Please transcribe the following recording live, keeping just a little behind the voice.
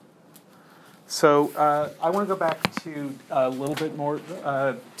So I want to go back to a little bit more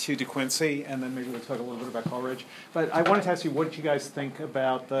to De Quincey, and then maybe we'll talk a little bit about Coleridge. But I wanted to ask you, what did you guys think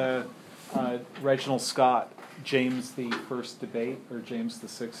about the Reginald Scott, James the First debate, or James the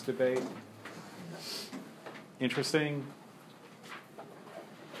Sixth debate? Interesting?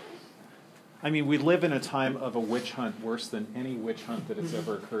 I mean, we live in a time of a witch hunt worse than any witch hunt that has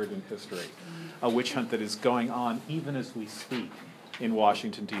ever occurred in history. A witch hunt that is going on even as we speak in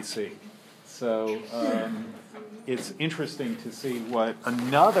Washington, D.C. So it's interesting to see what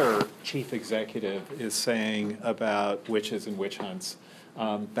another chief executive is saying about witches and witch hunts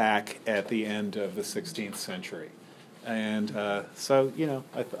back at the end of the 16th century. And so, you know,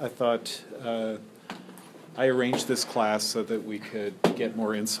 I thought I arranged this class so that we could get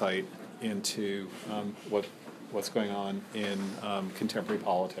more insight into what's going on in contemporary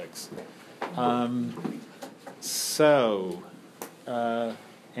politics.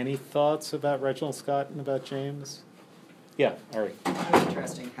 Any thoughts about Reginald Scott and about James? Yeah, all right. It was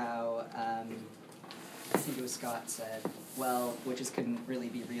interesting how, I think it was Scott said, well, witches couldn't really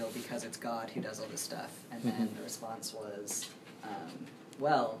be real because it's God who does all this stuff. And then the response was,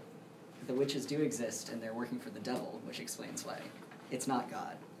 well, the witches do exist and they're working for the devil, which explains why it's not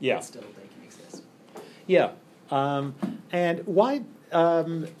God. Yeah. But still they can exist. Yeah. And why,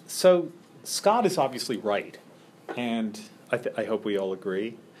 so Scott is obviously right. And I hope we all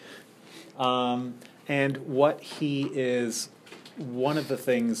agree. And what he is, one of the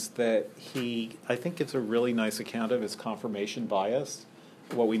things that he, I think, gives a really nice account of is confirmation bias,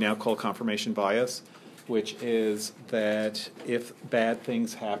 what we now call confirmation bias, which is that if bad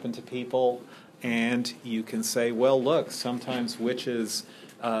things happen to people, and you can say, well, look, sometimes witches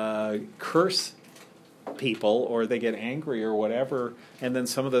curse people or they get angry or whatever, and then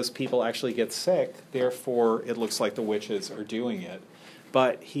some of those people actually get sick, therefore it looks like the witches are doing it.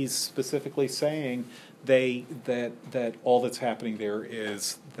 But he's specifically saying that all that's happening there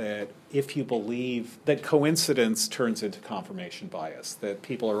is that if you believe that coincidence turns into confirmation bias, that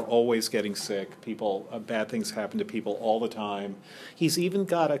people are always getting sick, bad things happen to people all the time. He's even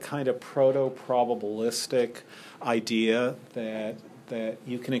got a kind of proto-probabilistic idea that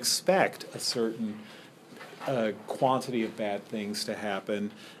you can expect a certain quantity of bad things to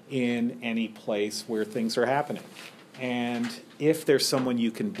happen in any place where things are happening. And if there's someone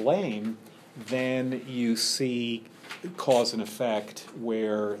you can blame, then you see cause and effect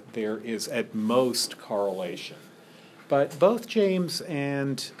where there is at most correlation. But both James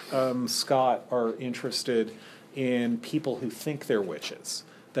and Scott are interested in people who think they're witches.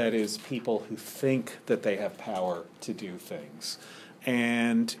 That is, people who think that they have power to do things,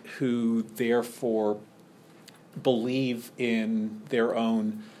 and who therefore believe in their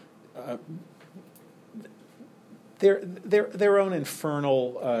own their own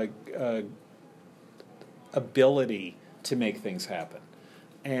infernal ability to make things happen.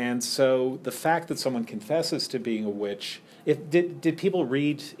 And so the fact that someone confesses to being a witch, did people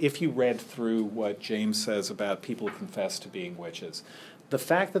read, if you read through what James says about people who confess to being witches, the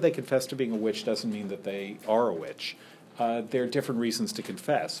fact that they confess to being a witch doesn't mean that they are a witch. There are different reasons to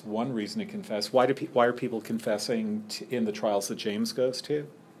confess. One reason to confess, why are people confessing in the trials that James goes to?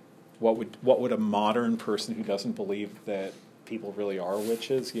 What would a modern person who doesn't believe that people really are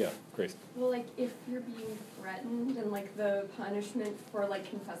witches? Yeah, Grace. Well, like, if you're being threatened and, like, the punishment for, like,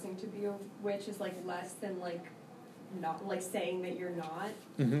 confessing to be a witch is, like, less than, like, not, like, saying that you're not,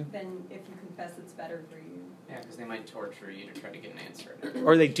 then if you confess, it's better for you. Yeah, because they might torture you to try to get an answer.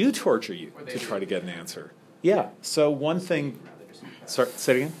 Or they do torture you to try to get an answer. Yeah, so one thing... Sorry,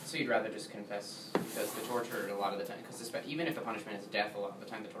 say it again? So you'd rather just confess, because the torture a lot of the time, because even if the punishment is death, a lot of the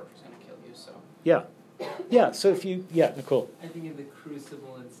time the torture is going to kill you, so... Yeah, so if you... Yeah, Nicole. I think in the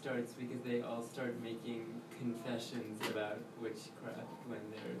Crucible it starts because they all start making confessions about witchcraft when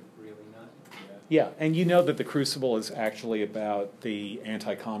they're really not. Yeah, and you know that the Crucible is actually about the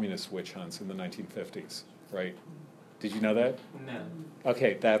anti-communist witch hunts in the 1950s, right? Did you know that? No.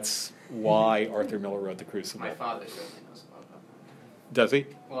 Okay, that's why Arthur Miller wrote the Crucible. My father certainly knows a lot about that. Does he?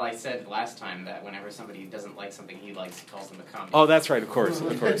 Well, I said last time that whenever somebody doesn't like something he likes, he calls them a communist. Oh, that's right, of course.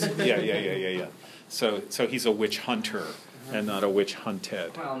 Yeah. So he's a witch hunter and not a witch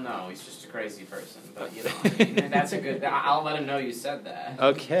hunted. Well, no, he's just a crazy person. But, you know, I mean, that's a good... I'll let him know you said that.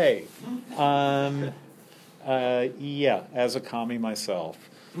 Okay. Yeah, as a commie myself,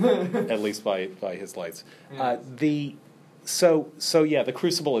 at least by his lights. The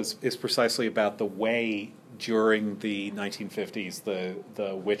Crucible is precisely about the way during the 1950s,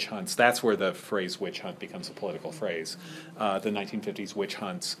 the witch hunts, that's where the phrase witch hunt becomes a political phrase. The 1950s witch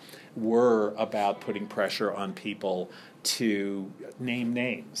hunts were about putting pressure on people to name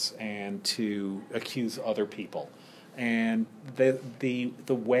names and to accuse other people. And the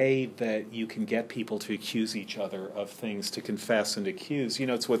way that you can get people to accuse each other of things, to confess and accuse,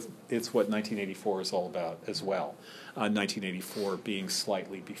 it's what 1984 is all about as well. 1984 being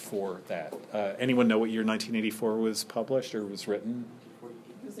slightly before that. Anyone know what year 1984 was published or was written?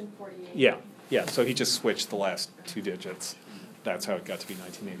 It was in 48. Yeah. So he just switched the last two digits. That's how it got to be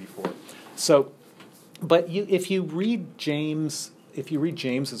 1984. So, but if you read James's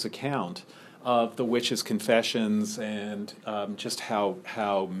account of the witch's confessions and just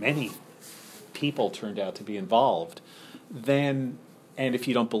how many people turned out to be involved, then, and if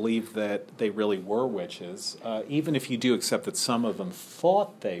you don't believe that they really were witches, even if you do accept that some of them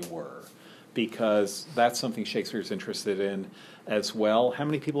thought they were, because that's something Shakespeare's interested in as well. How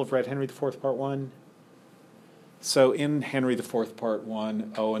many people have read Henry IV Part 1? So in Henry IV Part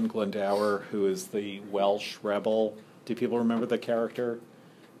 1, Owen Glendower, who is the Welsh rebel, do people remember the character?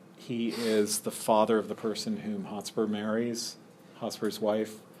 He is the father of the person whom Hotspur marries, Hotspur's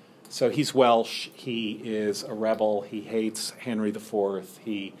wife. So he's Welsh. He is a rebel. He hates Henry IV.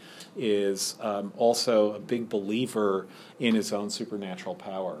 He is also a big believer in his own supernatural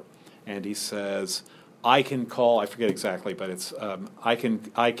power. And he says, I forget exactly, but it's, I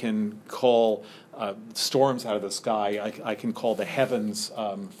can call storms out of the sky. I can call the heavens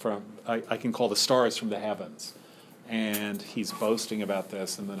I can call the stars from the heavens. And he's boasting about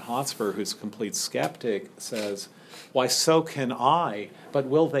this. And then Hotspur, who's a complete skeptic, says, why, so can I, but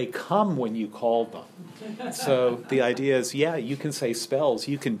will they come when you call them? So the idea is, yeah, you can say spells,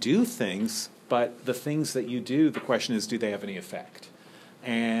 you can do things, but the things that you do, the question is, do they have any effect?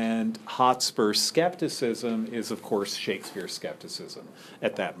 And Hotspur's skepticism is, of course, Shakespeare's skepticism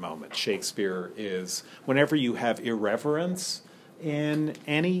at that moment. Shakespeare is, whenever you have irreverence in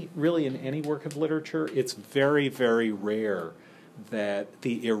any work of literature, it's very, very rare that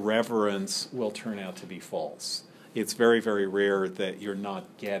the irreverence will turn out to be false. It's very, very rare that you're not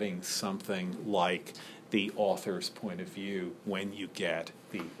getting something like the author's point of view when you get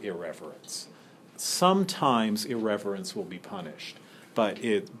the irreverence. Sometimes irreverence will be punished, but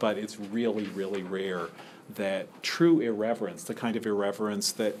it's really, really rare that true irreverence, the kind of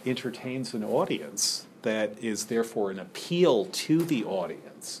irreverence that entertains an audience, that is therefore an appeal to the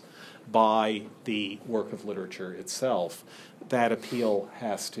audience by the work of literature itself, that appeal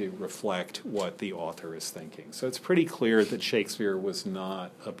has to reflect what the author is thinking. So it's pretty clear that Shakespeare was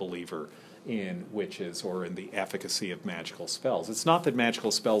not a believer in witches or in the efficacy of magical spells. It's not that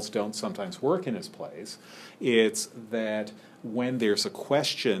magical spells don't sometimes work in his plays. It's that when there's a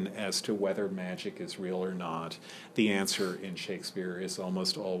question as to whether magic is real or not, the answer in Shakespeare is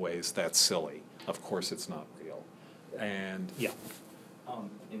almost always, that's silly. Of course it's not real. And, yeah.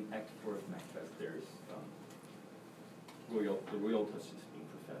 In Act 4 of Macbeth, there's the royal touch is being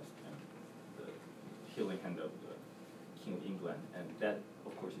professed, and the healing hand of the King of England, and that,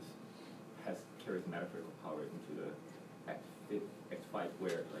 of course, carries metaphorical power into the Act 5,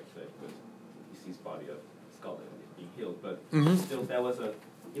 where, like, the deceased body of Scotland is being healed. But still,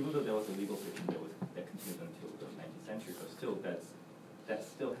 even though there was a legal fiction that continued until the 19th century, but still, that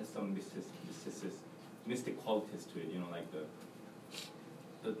still has some mystic qualities to it. Like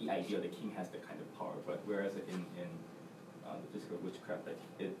the idea the king has that kind of power. But whereas in the discourse of witchcraft, like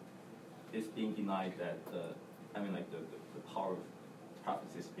it's being denied that the power of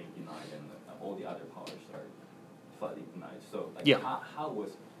prophecy is being denied, and all the other powers are flatly denied. So, how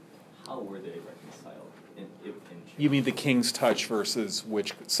were they reconciled? You mean the king's touch versus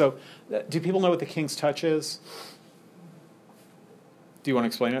witch? So, do people know what the king's touch is? Do you want to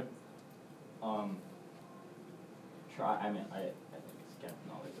explain it? Sure. I think it's scant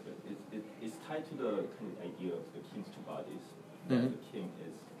knowledge of it. It's tied to the kind of idea of the king's two bodies. That the king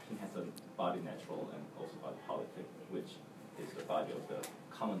has a body natural and also body politic, which is the body of the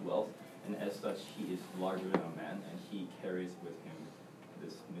commonwealth, and as such, he is larger than a man, and he carries with him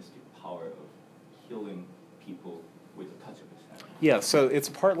this mystic power of healing people with the touch of his hand. Yeah, so it's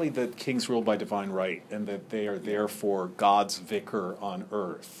partly that kings rule by divine right, and that they are therefore God's vicar on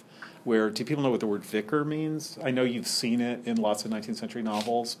earth. Do people know what the word vicar means? I know you've seen it in lots of 19th century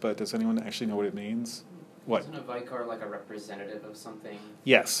novels, but does anyone actually know what it means? What? Isn't a vicar like a representative of something?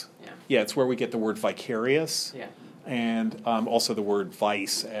 Yes. Yeah. Yeah, it's where we get the word vicarious. Yeah. And also the word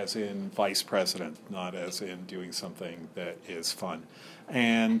vice, as in vice president, not as in doing something that is fun.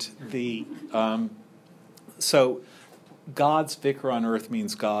 And so God's vicar on earth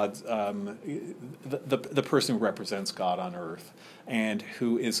means God's the person who represents God on earth, and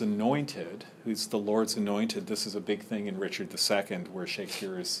who is anointed, who's the Lord's anointed. This is a big thing in Richard II, where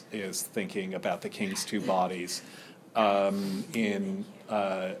Shakespeare is thinking about the king's two bodies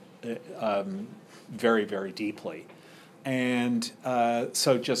very, very deeply. And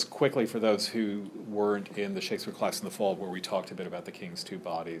so just quickly, for those who weren't in the Shakespeare class in the fall where we talked a bit about the king's two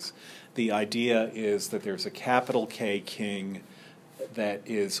bodies, the idea is that there's a capital K king that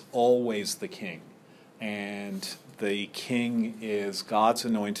is always the king. And the king is God's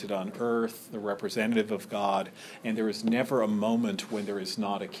anointed on earth, the representative of God, and there is never a moment when there is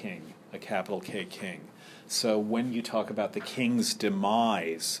not a king, a capital K king. So when you talk about the king's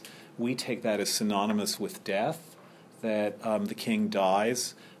demise, we take that as synonymous with death, that the king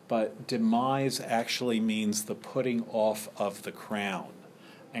dies, but demise actually means the putting off of the crown.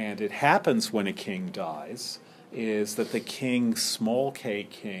 And it happens when a king dies, is that the king, small k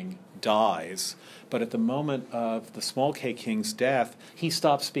king, dies, but at the moment of the small k king's death, he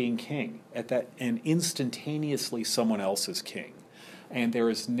stops being king, and instantaneously someone else is king. And there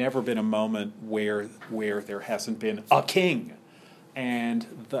has never been a moment where there hasn't been a king.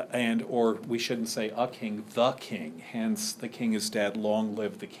 Or we shouldn't say a king, the king. Hence, the king is dead. Long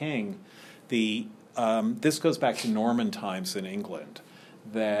live the king. This goes back to Norman times in England.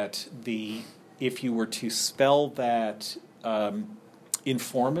 That if you were to spell that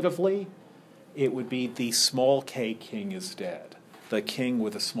informatively, it would be the small k king is dead. The king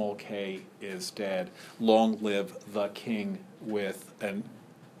with a small k is dead. Long live the king with an.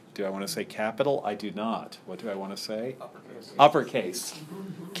 Do I want to say capital? I do not. What do I want to say? Uppercase. Uppercase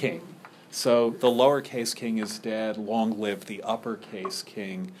king. So the lowercase king is dead. Long live the uppercase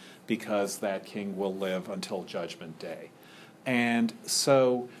king, because that king will live until Judgment Day. And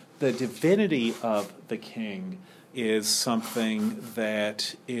so the divinity of the king is something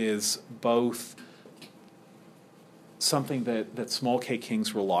that is both something that small k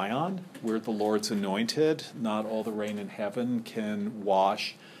kings rely on. We're the Lord's anointed. Not all the rain in heaven can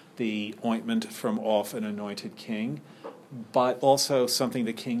wash the ointment from off an anointed king, but also something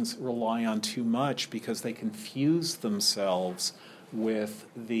that kings rely on too much because they confuse themselves with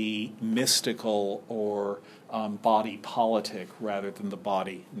the mystical or body politic rather than the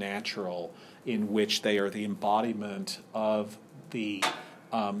body natural, in which they are the embodiment of the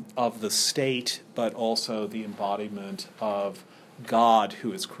state, but also the embodiment of God,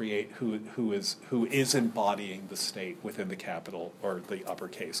 who is embodying the state within the capital or the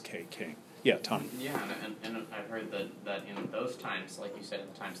uppercase K king. Yeah, Tom. Yeah, and I've heard that in those times, like you said, in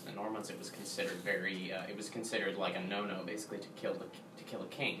the times of the Normans, it was considered like a no-no, basically, to kill a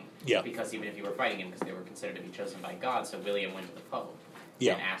king. Yeah. Because even if you were fighting him, because they were considered to be chosen by God, so William went to the Pope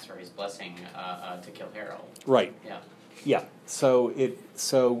and asked for his blessing to kill Harold. Right. Yeah. Yeah. So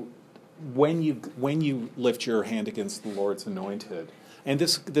when you lift your hand against the Lord's anointed, and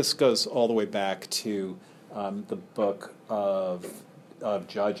this goes all the way back to the book of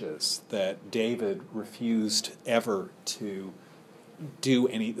Judges, that David refused ever to do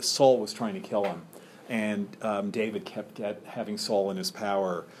any. Saul was trying to kill him, and David kept having Saul in his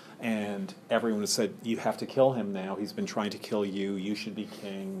power, and everyone said, "You have to kill him now. He's been trying to kill you. You should be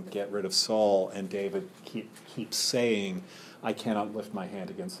king. Get rid of Saul." And David keeps saying, "I cannot lift my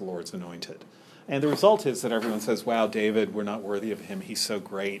hand against the Lord's anointed." And the result is that everyone says, "Wow, David, we're not worthy of him. He's so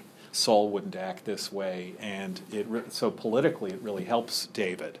great. Saul wouldn't act this way." And so politically, it really helps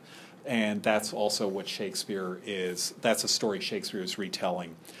David. And that's also what Shakespeare is. That's a story Shakespeare is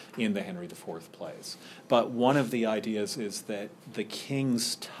retelling in the Henry IV plays. But one of the ideas is that the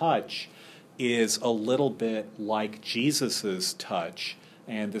king's touch is a little bit like Jesus's touch.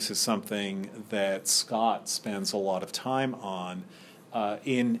 And this is something that Scott spends a lot of time on,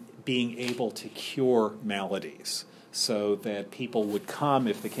 in being able to cure maladies. So that people would come,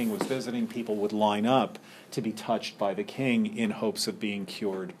 if the king was visiting, people would line up to be touched by the king in hopes of being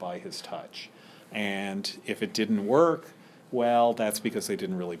cured by his touch. And if it didn't work, well, that's because they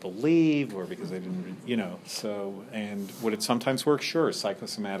didn't really believe, or because they didn't, so, and would it sometimes work? Sure,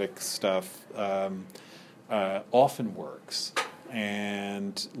 psychosomatic stuff often works.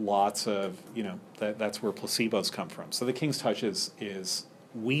 And lots of, that's where placebos come from. So the king's touch is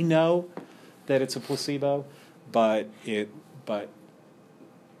we know that it's a placebo, but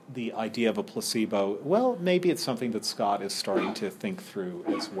the idea of a placebo, well, maybe it's something that Scott is starting to think through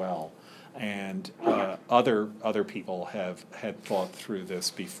as well. And other people had thought through this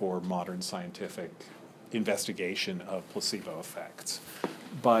before modern scientific investigation of placebo effects.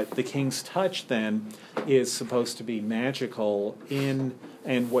 But the king's touch, then, is supposed to be magical and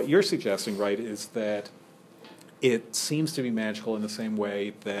what you're suggesting, right, is that it seems to be magical in the same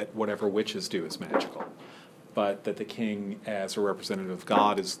way that whatever witches do is magical. But that the king, as a representative of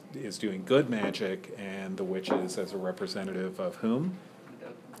God, is doing good magic, and the witches, as a representative of whom?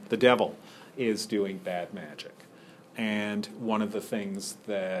 The devil, is doing bad magic. And one of the things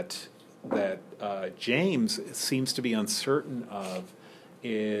that James seems to be uncertain of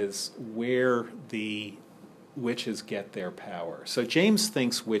is where the witches get their power. So James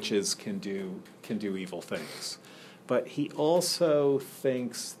thinks witches can do evil things. But he also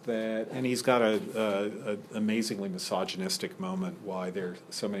thinks that, and he's got a amazingly misogynistic moment why there are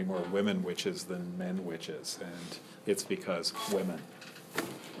so many more women witches than men witches, and it's because women.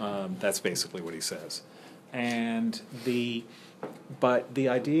 That's basically what he says. But the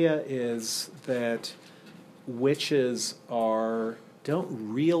idea is that witches don't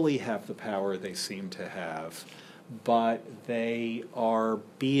really have the power they seem to have, but they are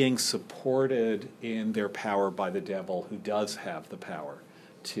being supported in their power by the devil, who does have the power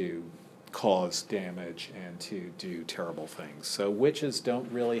to cause damage and to do terrible things. So witches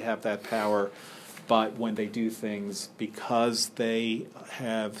don't really have that power, but when they do things, because they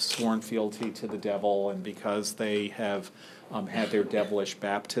have sworn fealty to the devil and because they have had their devilish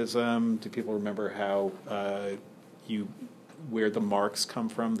baptism, do people remember how where the marks come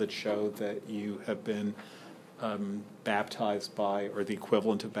from that show that you have been baptized by, or the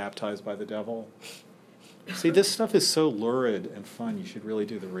equivalent of baptized by the devil? See, this stuff is so lurid and fun. You should really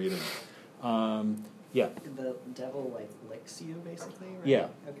do the reading. Yeah. The devil licks you, basically, right? Yeah.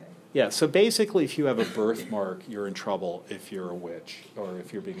 Okay. Yeah. So basically, if you have a birthmark, you're in trouble if you're a witch, or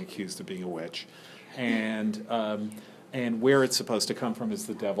if you're being accused of being a witch, and where it's supposed to come from is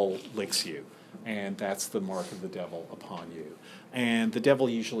the devil licks you, and that's the mark of the devil upon you. And the devil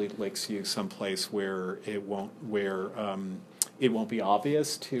usually licks you someplace where it won't be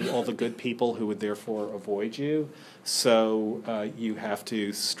obvious to all the good people who would therefore avoid you. So you have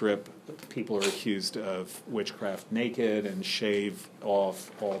to strip people who are accused of witchcraft naked and shave off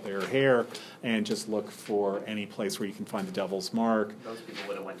all their hair and just look for any place where you can find the devil's mark. Those people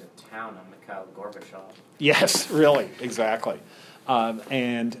would have went to town on Mikhail Gorbachev. Yes, really, exactly. So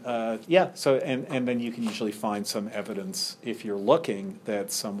then you can usually find some evidence, if you're looking,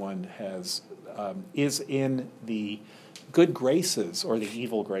 that someone is in the good graces or the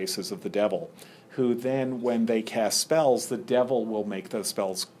evil graces of the devil, who then, when they cast spells, the devil will make those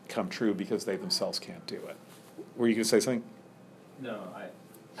spells come true because they themselves can't do it. Were you going to say something? No, I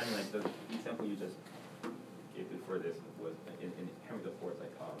mean, like, the example you just gave before this was in Henry IV,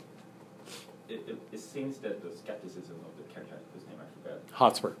 it seems that the skepticism of the character, whose name I forgot,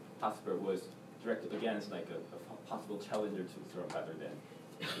 Hotspur was directed against like a possible challenger to the throne rather than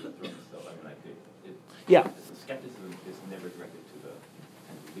to the throne itself. I mean, like the skepticism is never directed to the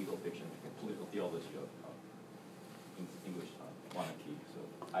kind of legal fiction, political theology of English monarchy. So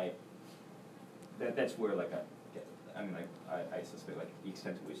that's where I suspect like the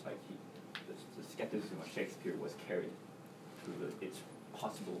extent to which the skepticism of Shakespeare was carried through its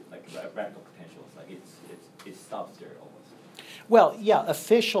possible radical potentials. Like it stops there almost. Well, yeah,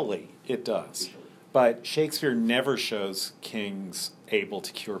 officially it does. But Shakespeare never shows kings able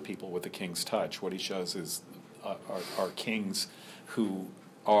to cure people with the king's touch. What he shows is are kings who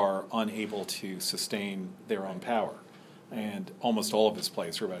are unable to sustain their own power. And almost all of his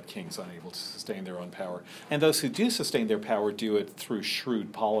plays are about kings unable to sustain their own power. And those who do sustain their power do it through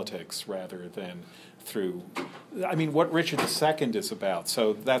shrewd politics rather than through... I mean, what Richard II is about,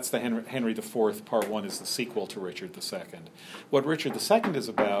 so that's the Henry IV, Part 1 is the sequel to Richard II. What Richard II is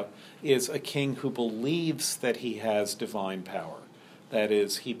about is a king who believes that he has divine power. That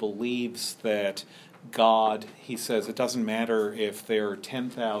is, he believes that God, he says, it doesn't matter if there are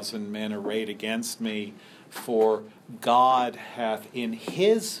 10,000 men arrayed against me, for God hath in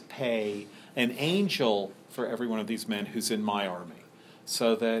his pay an angel for every one of these men who's in my army.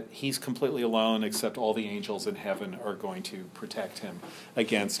 So that he's completely alone, except all the angels in heaven are going to protect him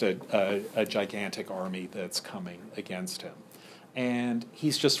against a gigantic army that's coming against him. And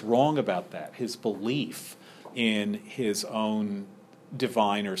he's just wrong about that. His belief in his own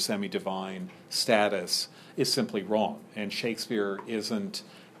divine or semi-divine status is simply wrong. And Shakespeare isn't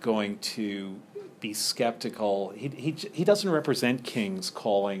going to be skeptical. He doesn't represent kings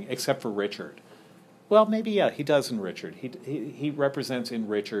calling, except for Richard. Well, maybe, yeah, he does in Richard. He represents in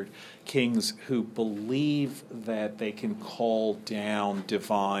Richard kings who believe that they can call down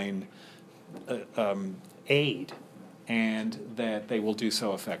divine aid and that they will do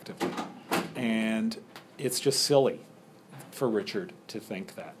so effectively. And it's just silly for Richard to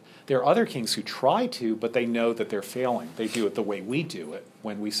think that. There are other kings who try to, but they know that they're failing. They do it the way we do it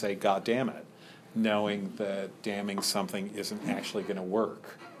when we say, God damn it. knowing that damning something isn't actually going to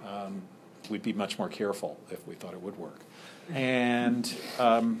work. We'd be much more careful if we thought it would work. And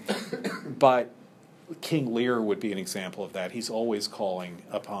but King Lear would be an example of that. He's always calling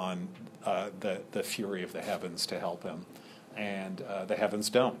upon the fury of the heavens to help him, and the heavens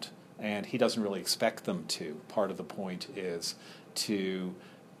don't. And he doesn't really expect them to. Part of the point is to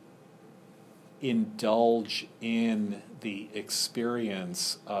indulge in the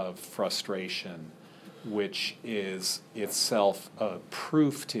experience of frustration, which is itself a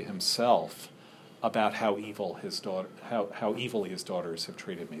proof to himself about how evil how evilly his daughters have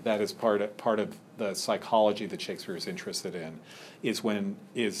treated me. That is part of the psychology that Shakespeare is interested in,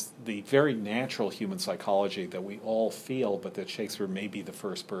 is the very natural human psychology that we all feel, but that Shakespeare may be the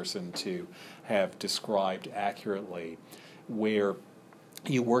first person to have described accurately, where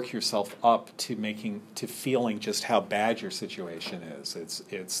you work yourself up to feeling just how bad your situation is.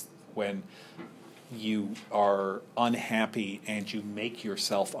 It's when you are unhappy and you make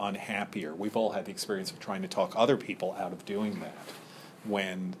yourself unhappier. We've all had the experience of trying to talk other people out of doing that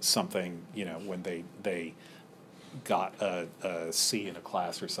when something, when they got a C in a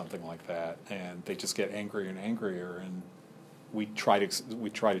class or something like that, and they just get angrier and angrier, and we try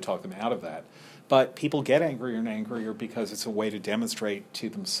to talk them out of that. But people get angrier and angrier because it's a way to demonstrate to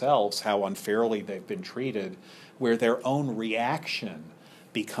themselves how unfairly they've been treated, where their own reaction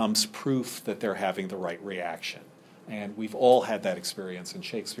becomes proof that they're having the right reaction. And we've all had that experience, and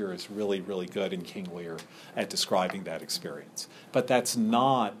Shakespeare is really, really good in King Lear at describing that experience. But that's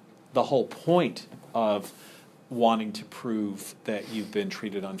not the whole point of wanting to prove that you've been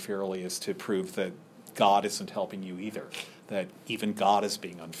treated unfairly, is to prove that God isn't helping you either, that even God is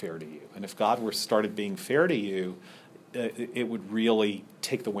being unfair to you. And if God started being fair to you, it would really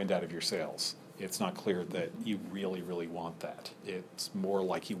take the wind out of your sails. It's not clear that you really, really want that. It's more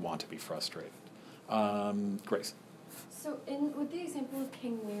like you want to be frustrated. Grace. So with the example of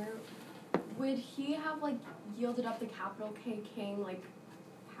King Lear, would he have yielded up the capital K king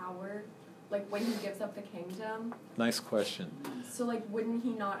power, when he gives up the kingdom? Nice question. So wouldn't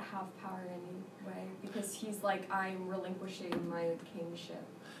he not have power anyway? Because he's I'm relinquishing my kingship.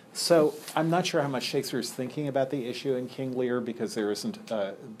 So I'm not sure how much Shakespeare is thinking about the issue in King Lear, because there isn't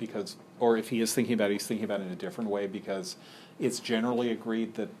or if he is thinking about it, he's thinking about it in a different way, because it's generally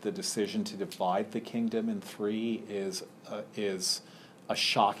agreed that the decision to divide the kingdom in three is a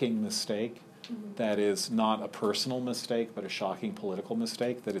shocking mistake. Mm-hmm. That is not a personal mistake, but a shocking political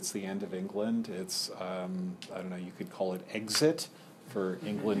mistake. That it's the end of England. It's I don't know. You could call it exit, for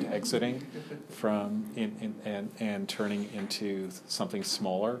England exiting from and turning into something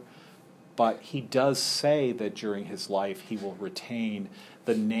smaller. But he does say that during his life he will retain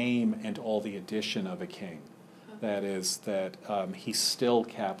the name and all the addition of a king. That is, that he's still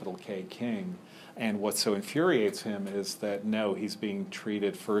capital K king. And what so infuriates him is that, no, he's being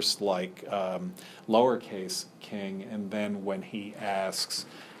treated first like lowercase king, and then when he asks,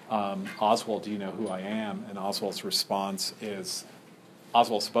 Oswald, do you know who I am? And Oswald's response is,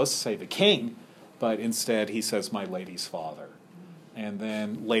 Oswald's supposed to say the king, but instead he says, my lady's father. And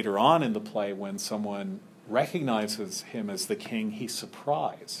then later on in the play, when someone recognizes him as the king, he's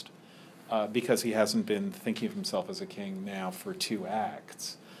surprised because he hasn't been thinking of himself as a king now for 2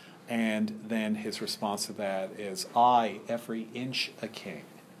 acts. And then his response to that is, I, every inch a king.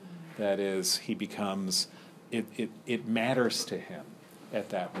 That is, he becomes, it matters to him at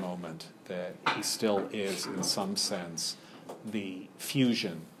that moment that he still is, in some sense, the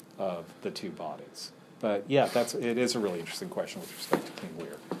fusion of the two bodies. But yeah, it is a really interesting question with respect to King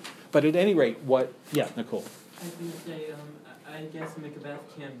Lear. But at any rate, Nicole? I was going to say, I guess Macbeth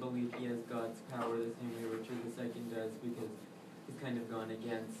can't believe he has God's power the same way Richard II does, because he's kind of gone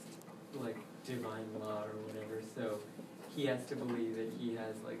against divine law or whatever. So he has to believe that he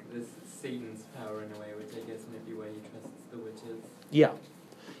has this Satan's power in a way, which I guess might be why he trusts the witches.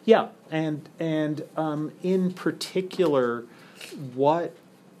 Yeah, and in particular, what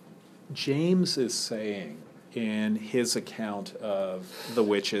James is saying in his account of the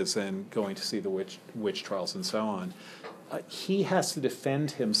witches and going to see the witch trials and so on, he has to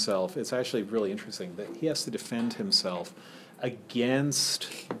defend himself. It's actually really interesting that he has to defend himself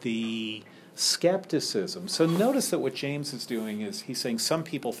against the skepticism. So notice that what James is doing is he's saying some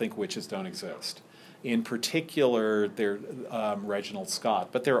people think witches don't exist. In particular, they're Reginald Scott,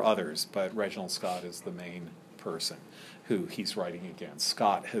 but there are others, but Reginald Scott is the main person who he's writing against.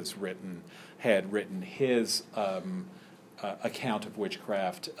 Scott had written his account of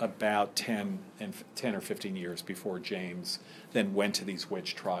witchcraft about 10 or 15 years before James then went to these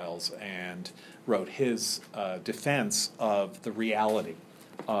witch trials and wrote his defense of the reality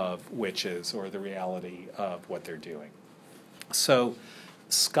of witches or the reality of what they're doing. So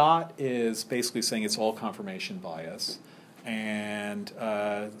Scott is basically saying it's all confirmation bias. And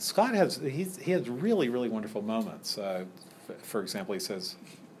Scott has really, really wonderful moments. For example, he says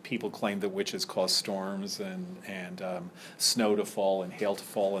people claim that witches cause storms and snow to fall and hail to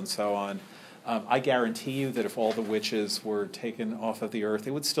fall and so on. I guarantee you that if all the witches were taken off of the earth,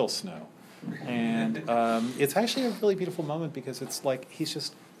 it would still snow. And it's actually a really beautiful moment because it's like he's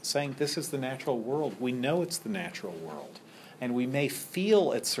just saying this is the natural world. We know it's the natural world. And we may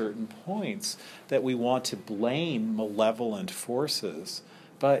feel at certain points that we want to blame malevolent forces,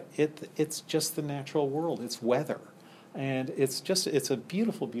 but it's just the natural world. It's weather. And it's a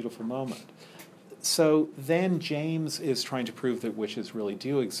beautiful, beautiful moment. So then James is trying to prove that witches really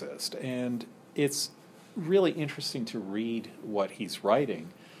do exist. And it's really interesting to read what he's writing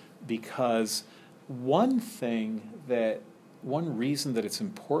because one reason that it's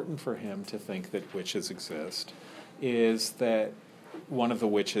important for him to think that witches exist is that one of the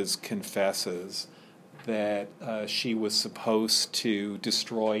witches confesses that she was supposed to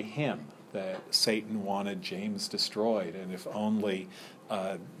destroy him, that Satan wanted James destroyed, and if only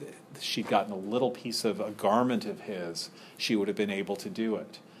she'd gotten a little piece of a garment of his, she would have been able to do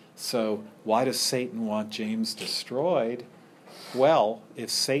it. So why does Satan want James destroyed? Well,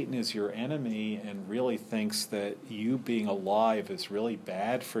 if Satan is your enemy and really thinks that you being alive is really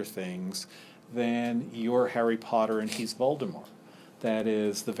bad for things, then you're Harry Potter and he's Voldemort. That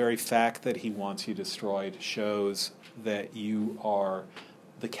is, the very fact that he wants you destroyed shows that you are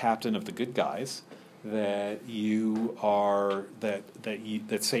the captain of the good guys, that you are that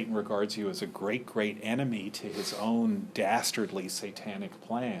Satan regards you as a great, great enemy to his own dastardly satanic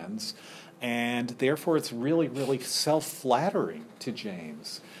plans, and therefore it's really, really self-flattering to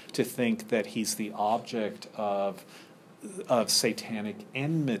James to think that he's the object of satanic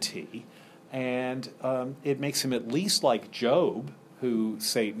enmity. And it makes him at least like Job, who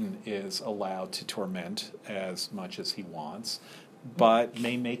Satan is allowed to torment as much as he wants, but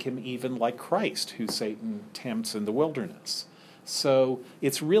may make him even like Christ, who Satan tempts in the wilderness. So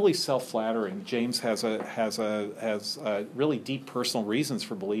it's really self-flattering. James has really deep personal reasons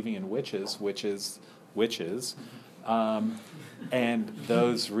for believing in witches, and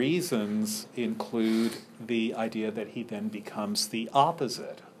those reasons include the idea that he then becomes the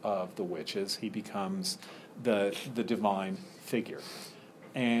opposite of the witches. He becomes the divine figure,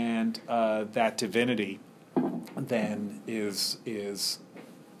 and that divinity then is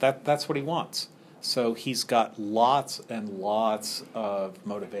that's what he wants. So he's got lots and lots of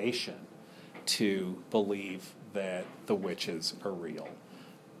motivation to believe that the witches are real.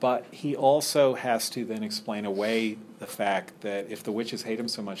 But he also has to then explain away the fact that if the witches hate him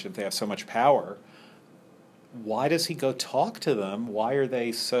so much, if they have so much power, why does he go talk to them? Why do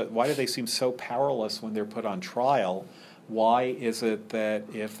they seem so powerless when they're put on trial? Why is it that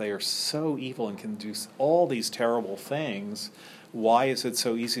if they are so evil and can do all these terrible things, why is it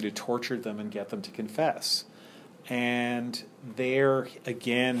so easy to torture them and get them to confess? And there,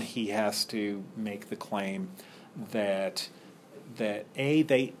 again, he has to make the claim that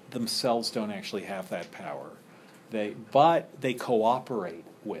they themselves don't actually have that power, but they cooperate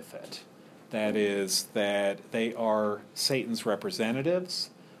with it. That is, that they are Satan's representatives,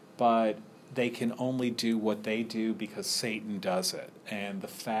 but they can only do what they do because Satan does it. And the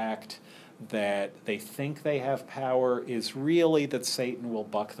fact that they think they have power is really that Satan will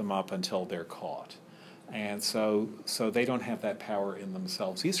buck them up until they're caught. And so they don't have that power in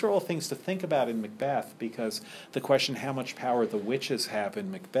themselves. These are all things to think about in Macbeth, because the question how much power the witches have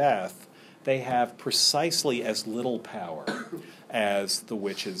in Macbeth, they have precisely as little power as the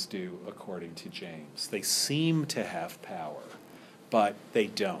witches do, according to James. They seem to have power, but they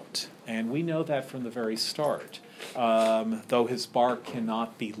don't. And we know that from the very start. Though his bark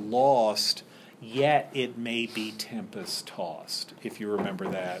cannot be lost, yet it may be tempest-tossed, if you remember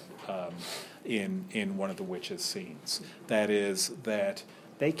that in one of the witches' scenes. That is, that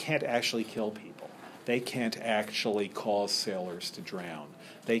they can't actually kill people. They can't actually cause sailors to drown.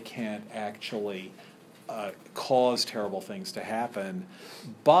 They can't actually cause terrible things to happen,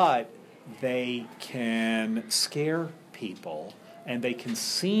 but they can scare people, and they can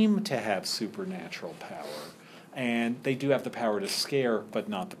seem to have supernatural power. And they do have the power to scare, but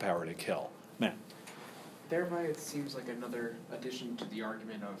not the power to kill. Matt? Thereby, it seems like another addition to the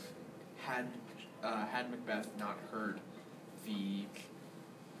argument of had Macbeth not heard the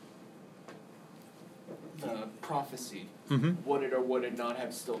prophecy, would it or would it not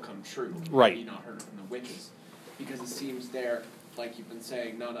have still come true? Right. Had he not heard it from the witches? Because it seems there, like you've been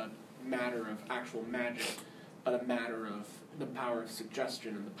saying, not a matter of actual magic, a matter of the power of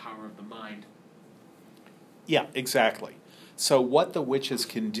suggestion and the power of the mind. Yeah, exactly. So what the witches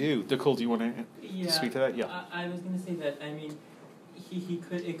can do... Nicole, do you want to speak to that? Yeah. I was going to say that, I mean,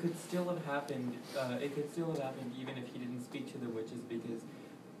 it could still have happened, even if he didn't speak to the witches, because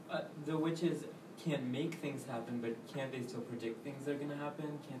the witches can make things happen, but can't they still predict things that are going to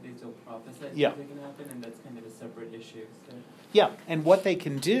happen? Can't they still prophesy things that are going to happen? And that's kind of a separate issue. So. Yeah, and what they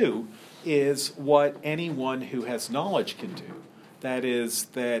can do is what anyone who has knowledge can do. That is,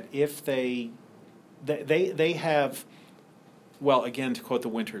 that if they have, well, again, to quote The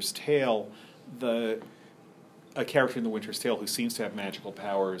Winter's Tale, a character in The Winter's Tale who seems to have magical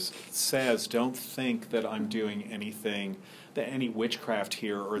powers says, don't think that I'm doing anything, that any witchcraft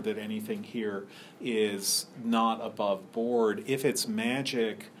here or that anything here is not above board. If it's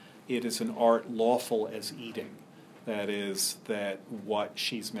magic, it is an art lawful as eating. That is, that what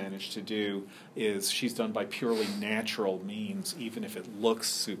she's managed to do is she's done by purely natural means, even if it looks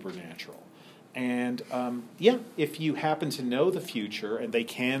supernatural. And, if you happen to know the future, and they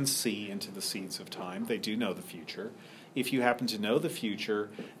can see into the seeds of time, they do know the future. If you happen to know the future,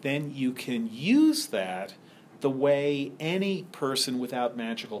 then you can use that the way any person without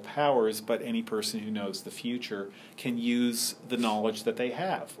magical powers, but any person who knows the future, can use the knowledge that they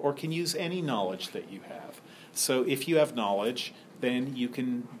have, or can use any knowledge that you have. So if you have knowledge, then you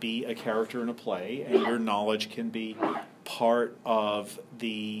can be a character in a play, and your knowledge can be part of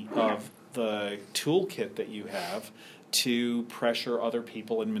the toolkit that you have to pressure other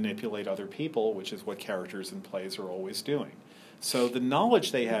people and manipulate other people, which is what characters in plays are always doing. So the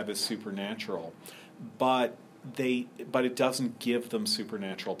knowledge they have is supernatural, but it doesn't give them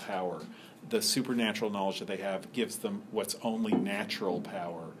supernatural power. The supernatural knowledge that they have gives them what's only natural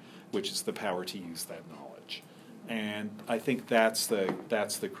power, which is the power to use that knowledge. And I think that's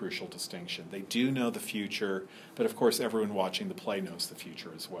the crucial distinction. They do know the future, but of course everyone watching the play knows the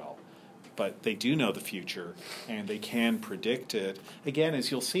future as well. But they do know the future, and they can predict it. Again,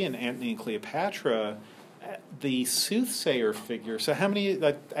 as you'll see in Antony and Cleopatra, the soothsayer figure... So how many...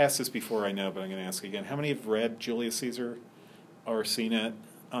 I asked this before, I know, but I'm going to ask again. How many have read Julius Caesar or seen it?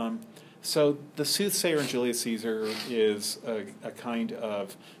 So the soothsayer in Julius Caesar is a kind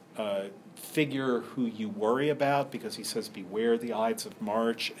of figure who you worry about, because he says, beware the Ides of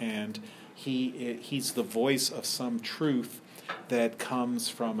March, and he's the voice of some truth that comes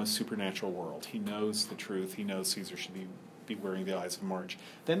from a supernatural world. He knows the truth. He knows Caesar should be wearing the Ides of March.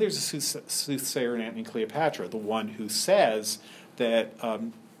 Then there's a soothsayer in Antony and Cleopatra, the one who says that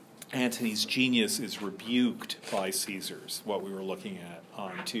Antony's genius is rebuked by Caesar's, what we were looking at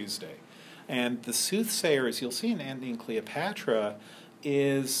on Tuesday. And the soothsayer, as you'll see in Antony and Cleopatra,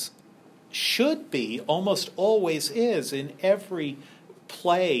 should be, almost always is, in every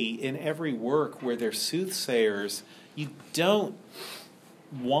play, in every work where there's soothsayers. You don't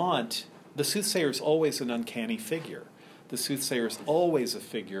want... The soothsayer is always an uncanny figure. The soothsayer is always a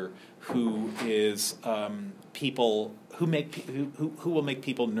figure who is who will make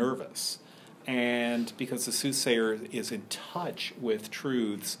people nervous. And because the soothsayer is in touch with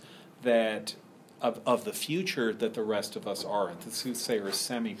truths that of the future that the rest of us aren't. The soothsayer is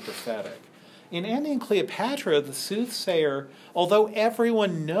semi-prophetic. In Antony and Cleopatra, the soothsayer, although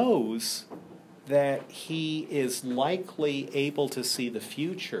everyone knows that he is likely able to see the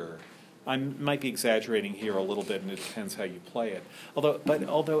future. I might be exaggerating here a little bit, and it depends how you play it.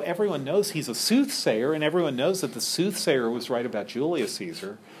 Although everyone knows he's a soothsayer, and everyone knows that the soothsayer was right about Julius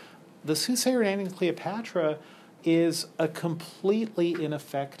Caesar, the soothsayer in Antony and Cleopatra is a completely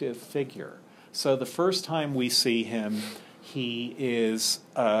ineffective figure. So the first time we see him, he is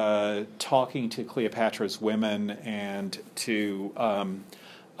talking to Cleopatra's women and to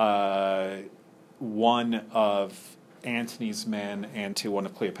one of Antony's men and to one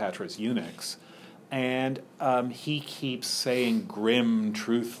of Cleopatra's eunuchs. And he keeps saying grim,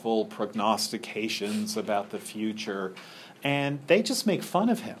 truthful prognostications about the future. And they just make fun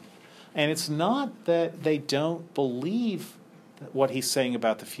of him. And it's not that they don't believe that what he's saying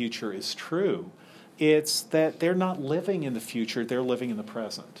about the future is true. It's that they're not living in the future, they're living in the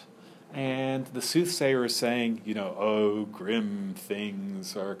present. And the soothsayer is saying, oh, grim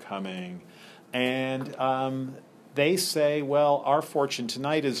things are coming. And they say, well, our fortune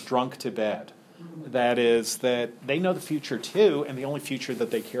tonight is drunk to bed. That is, that they know the future too, and the only future that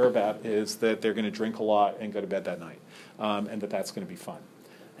they care about is that they're going to drink a lot and go to bed that night, and that's going to be fun.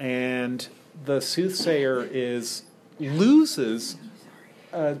 And the soothsayer loses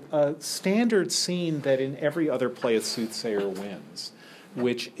a standard scene that in every other play a soothsayer wins,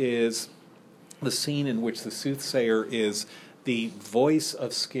 which is the scene in which the soothsayer is the voice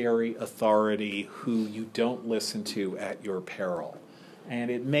of scary authority who you don't listen to at your peril. And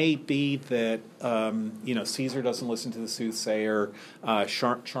it may be that, Caesar doesn't listen to the soothsayer,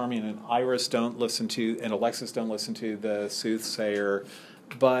 Charmian and Iris don't listen to, and Alexis don't listen to the soothsayer.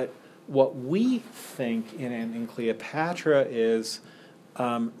 But what we think in Cleopatra is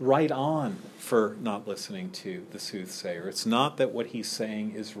right on for not listening to the soothsayer. It's not that what he's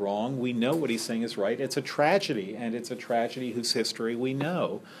saying is wrong. We know what he's saying is right. It's a tragedy, and it's a tragedy whose history we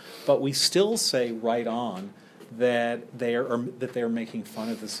know. But we still say right on that they are making fun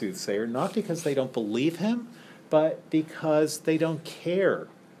of the soothsayer, not because they don't believe him, but because they don't care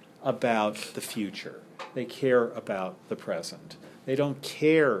about the future. They care about the present. They don't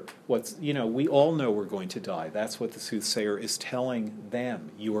care we all know we're going to die. That's what the soothsayer is telling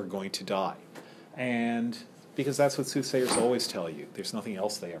them. You are going to die. And because that's what soothsayers always tell you. There's nothing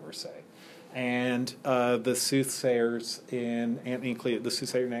else they ever say. And the soothsayers in Antony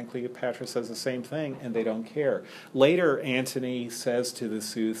and Cleopatra says the same thing, and they don't care. Later, Antony says to the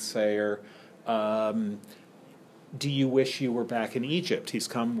soothsayer, do you wish you were back in Egypt? He's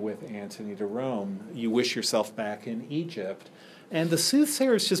come with Antony to Rome. You wish yourself back in Egypt. And the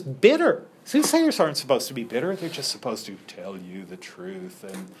soothsayer is just bitter. Soothsayers aren't supposed to be bitter. They're just supposed to tell you the truth.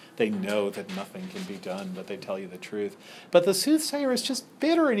 And they know that nothing can be done, but they tell you the truth. But the soothsayer is just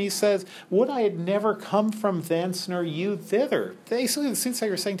bitter, and he says, would I had never come from thence, nor you thither. Basically, the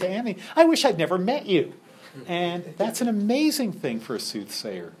soothsayer is saying to Antony, I wish I'd never met you. And that's an amazing thing for a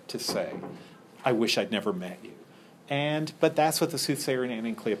soothsayer to say. I wish I'd never met you. But that's what the soothsayer in Antony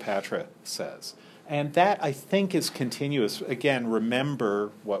and Cleopatra says. And that, I think, is continuous. Again,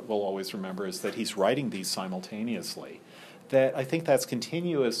 remember, what we'll always remember is that he's writing these simultaneously. That I think that's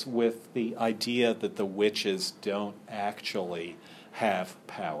continuous with the idea that the witches don't actually have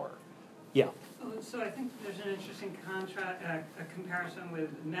power. Yeah? So I think there's an interesting comparison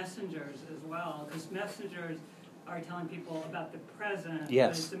with messengers as well, because messengers are telling people about the present. Yes.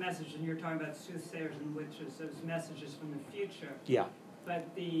 But it's the message, and you're talking about soothsayers and witches, those messages from the future. Yeah.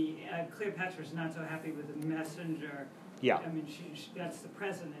 But the Cleopatra's not so happy with the messenger. Yeah. I mean, that's the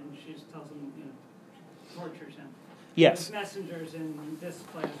present, and she tells him, tortures him. Yes. There's messengers in this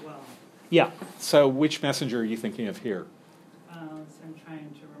play as well. Yeah. So which messenger are you thinking of here? So I'm trying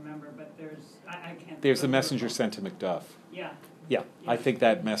to remember, but I can't. There's the messenger sent to Macduff. Yeah. Yeah, I think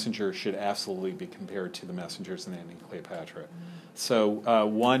that messenger should absolutely be compared to the messengers in Antony and Cleopatra. So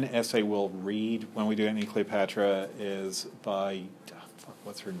one essay we'll read when we do Antony and Cleopatra is by,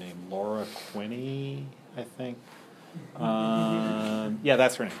 what's her name, Laura Quinney, I think. Yeah,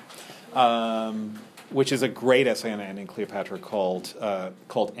 that's her name. Which is a great essay on Antony and Cleopatra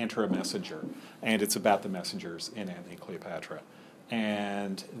called Enter a Messenger. And it's about the messengers in Antony and Cleopatra.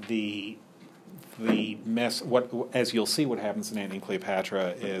 And as you'll see, what happens in Antony and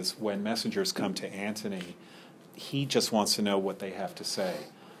Cleopatra is when messengers come to Antony, he just wants to know what they have to say.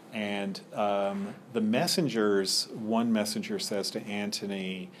 And the messengers, one messenger says to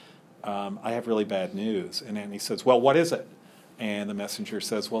Antony, I have really bad news. And Antony says, well, what is it? And the messenger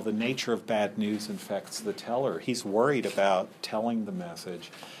says, well, the nature of bad news infects the teller. He's worried about telling the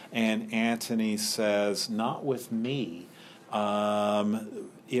message. And Antony says, not with me.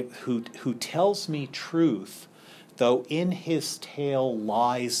 Who tells me truth, though in his tale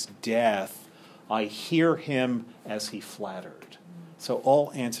lies death, I hear him as he flattered. So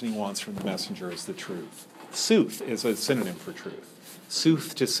all Antony wants from the messenger is the truth. Sooth is a synonym for truth.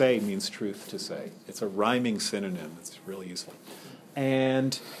 Sooth to say means truth to say. It's a rhyming synonym. It's really useful.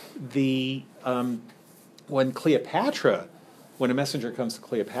 And when a messenger comes to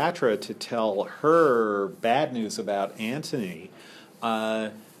Cleopatra to tell her bad news about Antony,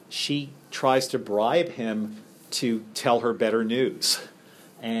 she tries to bribe him to tell her better news.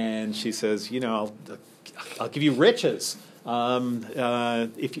 And she says, I'll give you riches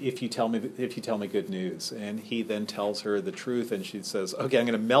if you tell me good news. And he then tells her the truth, and she says, okay, I'm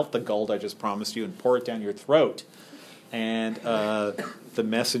going to melt the gold I just promised you and pour it down your throat. And the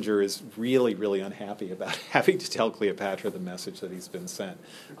messenger is really, really unhappy about having to tell Cleopatra the message that he's been sent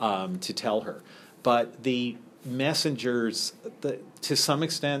to tell her. But the messengers, to some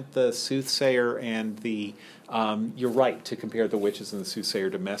extent, the soothsayer and the you're right to compare the witches and the soothsayer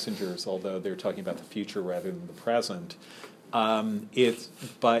to messengers, although they're talking about the future rather than the present.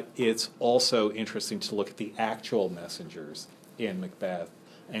 But it's also interesting to look at the actual messengers in Macbeth,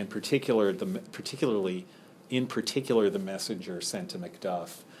 and particularly the messenger sent to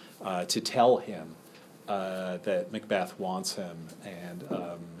Macduff to tell him that Macbeth wants him, and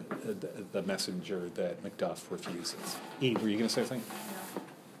the messenger that Macduff refuses. Eve, were you going to say something? No.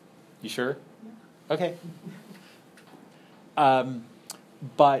 You sure? Okay.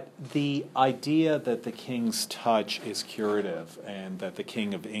 But the idea that the king's touch is curative and that the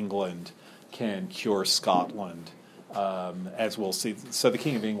King of England can cure Scotland, as we'll see. So the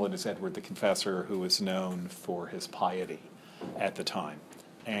King of England is Edward the Confessor, who was known for his piety at the time.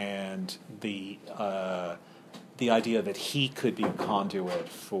 And the idea that he could be a conduit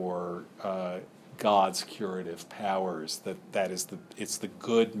for God's curative powers, it's the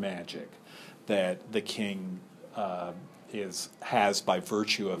good magic that the king has by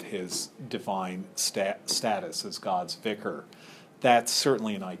virtue of his divine status as God's vicar. That's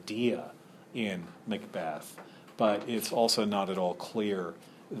certainly an idea in Macbeth, but it's also not at all clear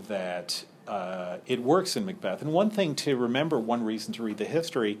that it works in Macbeth. And one thing to remember, one reason to read the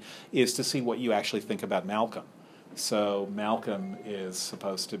history, is to see what you actually think about Malcolm. So Malcolm is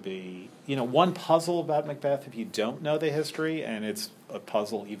supposed to be, one puzzle about Macbeth, if you don't know the history, and it's a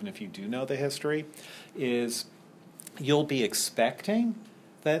puzzle even if you do know the history, is you'll be expecting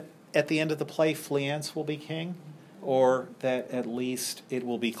that at the end of the play Fleance will be king, or that at least it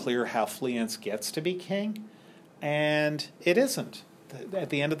will be clear how Fleance gets to be king, and it isn't. At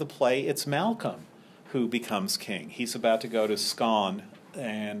the end of the play, it's Malcolm who becomes king. He's about to go to Scone,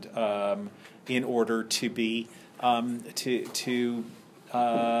 and in order to be for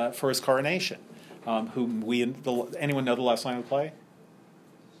his coronation. Anyone know the last line of the play?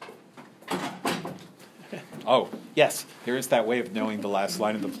 Oh, yes, there is that way of knowing the last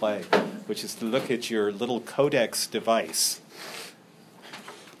line of the play, which is to look at your little codex device,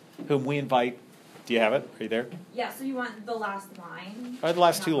 whom we invite. Do you have it? Are you there? Yeah, so you want the last line? Or the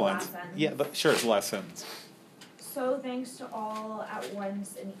last not two the lines. last sentence. Yeah, sure, it's the last sentence. So thanks to all at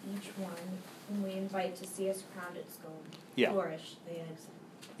once and each one, whom we invite to see us crowned at Scone. Yeah. Flourish, they exit.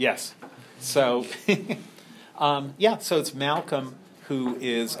 Yes. So, so it's Malcolm who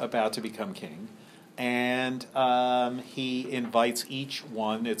is about to become king, and he invites each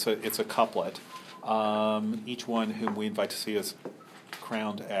one. It's a couplet. Each one whom we invite to see us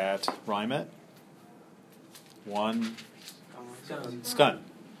crowned at rhyme it. One. Scone.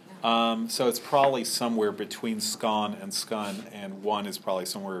 So it's probably somewhere between Scone, and one is probably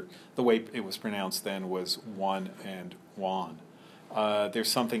somewhere. The way it was pronounced then was one and one.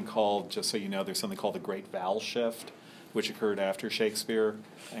 There's something called, just so you know, there's something called the Great Vowel Shift, which occurred after Shakespeare,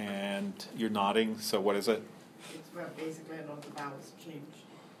 and you're nodding, so what is it? It's where basically a lot of the vowels change.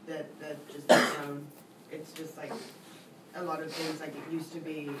 That just it's just like a lot of things, like it used to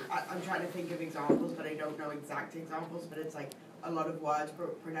be, I'm trying to think of examples, but I don't know exact examples, but it's like a lot of words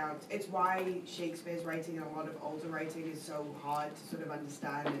pronounced. It's why Shakespeare's writing and a lot of older writing is so hard to sort of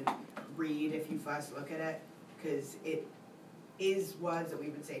understand and read if you first look at it, because it is words that we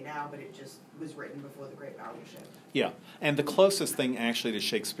would say now, but it just was written before the Great Vowel Shift. Yeah, and the closest thing actually to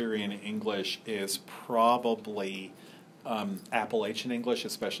Shakespearean English is probably Appalachian English,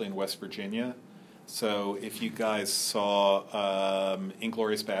 especially in West Virginia. So if you guys saw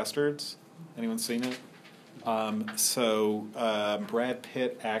Inglourious Bastards, anyone seen it? Brad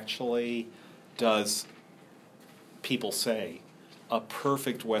Pitt actually does, people say, a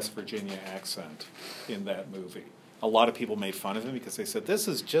perfect West Virginia accent in that movie. A lot of people made fun of him because they said, this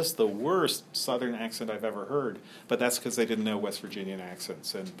is just the worst Southern accent I've ever heard. But that's because they didn't know West Virginian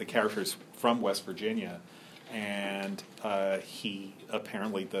accents. And the character's from West Virginia. And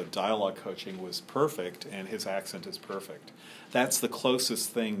apparently the dialogue coaching was perfect, and his accent is perfect. That's the closest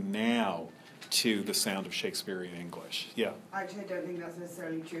thing now to the sound of Shakespearean English. Yeah. Actually, I don't think that's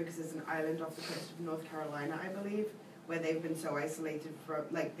necessarily true, because there's an island off the coast of North Carolina, I believe, where they've been so isolated from,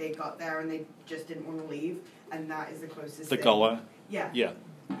 like, they got there and they just didn't want to leave, and that is the closest The thing. Gullah? Yeah. Yeah.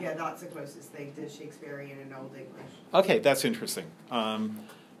 Yeah, that's the closest thing to Shakespearean and Old English. Okay, that's interesting. I've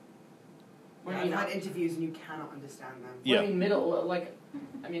had interviews and you cannot understand them. Yeah. If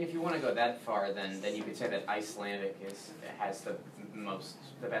you want to go that far, then you could say that Icelandic has the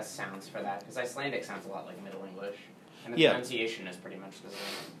best sounds for that, because Icelandic sounds a lot like Middle English, and the pronunciation is pretty much the same.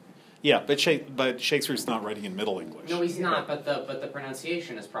 Yeah, but Shakespeare's not writing in Middle English. No, he's not. But the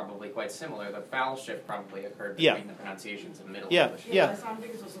pronunciation is probably quite similar. The vowel shift probably occurred between the pronunciations of Middle English. Yeah,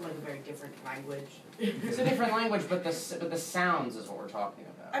 Icelandic is also like a very different language. It's a different language, but the sounds is what we're talking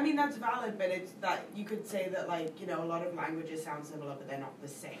about. I mean, that's valid, but it's that you could say that, like, a lot of languages sound similar, but they're not the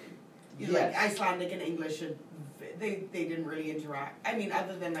same. Yes. Like Icelandic and English, they didn't really interact. I mean,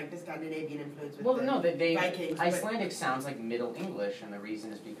 other than like the Scandinavian influence with Vikings. Icelandic sounds like Middle English, and the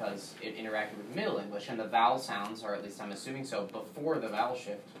reason is because it interacted with Middle English, and the vowel sounds, or at least I'm assuming so, before the vowel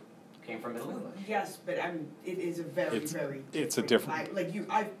shift came from Middle English. Yes, but it is a very it's a different.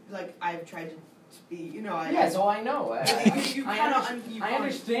 I've tried to speak. I know. You cannot. I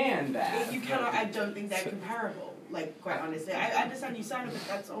understand that. You cannot. I don't think they're comparable. like, quite honestly. I understand you sound, but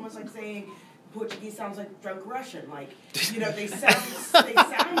that's almost like saying Portuguese sounds like drunk Russian. Like, they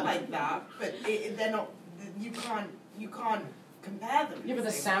sound like that, but they're not. You can't compare them. Yeah, but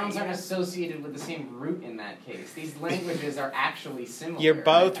the sounds aren't associated with the same root in that case. These languages are actually similar. You're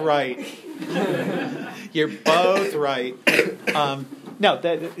both right. You're both right. No,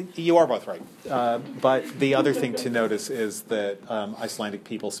 you are both right. But the other thing to notice is that Icelandic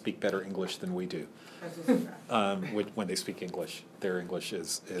people speak better English than we do. When they speak English, their English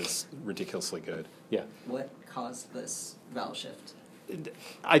is ridiculously good. Yeah. What caused this vowel shift?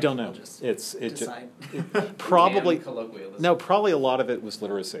 I don't know. Probably a lot of it was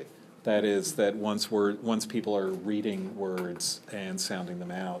literacy. That is, that once people are reading words and sounding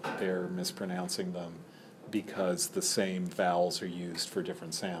them out, they're mispronouncing them because the same vowels are used for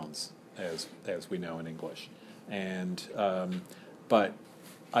different sounds, as we know in English. And but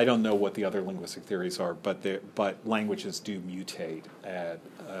I don't know what the other linguistic theories are, but languages do mutate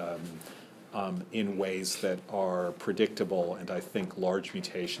in ways that are predictable, and I think large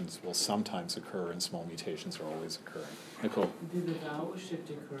mutations will sometimes occur, and small mutations are always occurring. Nicole? Did the vowel shift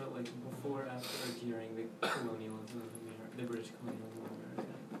occur before, after, or during the colonialism of America, the British colonialism of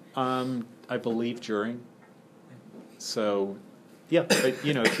America? I believe during. So, yeah, but,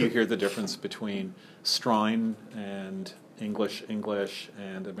 if you hear the difference between Strine and English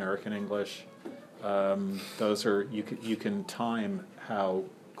and American English, those are you can time how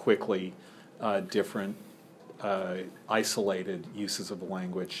quickly different isolated uses of the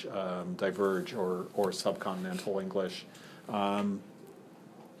language diverge, or subcontinental English.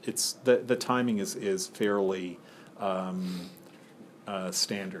 It's the timing is fairly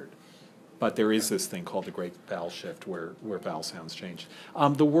standard, but there is this thing called the Great Vowel Shift where vowel sounds change.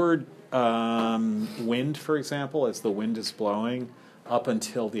 The word wind, for example, as the wind is blowing, up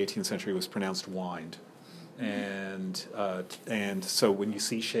until the 18th century was pronounced wind. And so when you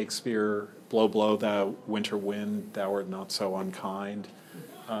see Shakespeare, blow, blow, thou winter wind, thou art not so unkind,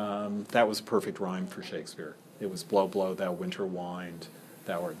 that was a perfect rhyme for Shakespeare. It was blow, blow, thou winter wind,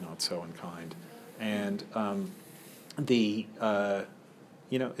 thou art not so unkind. And it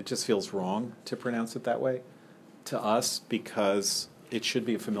just feels wrong to pronounce it that way to us, because it should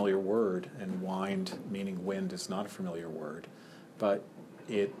be a familiar word, and wind, meaning wind, is not a familiar word. But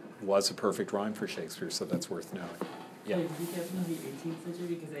it was a perfect rhyme for Shakespeare, so that's worth knowing. Yeah. Did you get from the 18th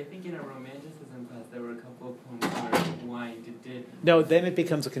century? Because I think in our romanticism class there were a couple of poems where wind did. No, then it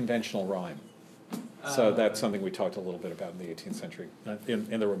becomes a conventional rhyme. So that's something we talked a little bit about in the 18th century,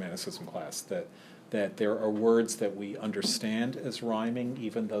 in the romanticism class, that there are words that we understand as rhyming,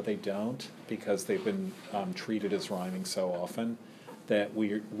 even though they don't, because they've been treated as rhyming so often, that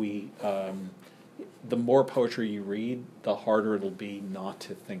the more poetry you read, the harder it'll be not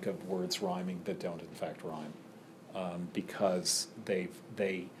to think of words rhyming that don't in fact rhyme, because they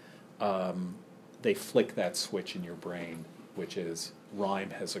flick that switch in your brain, which is rhyme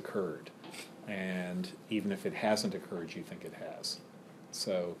has occurred, and even if it hasn't occurred, you think it has.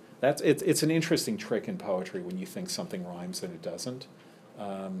 So it's an interesting trick in poetry when you think something rhymes and it doesn't.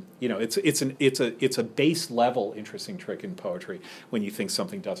 It's a base level interesting trick in poetry when you think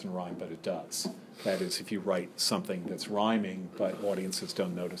something doesn't rhyme but it does. That is, if you write something that's rhyming but audiences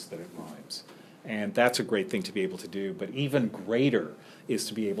don't notice that it rhymes. And that's a great thing to be able to do, but even greater is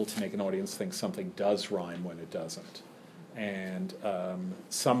to be able to make an audience think something does rhyme when it doesn't. And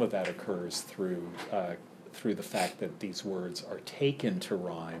some of that occurs through the fact that these words are taken to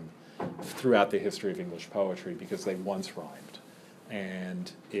rhyme throughout the history of English poetry because they once rhymed.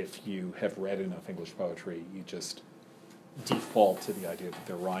 And if you have read enough English poetry, you just default to the idea that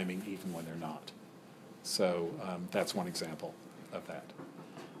they're rhyming even when they're not. So that's one example of that.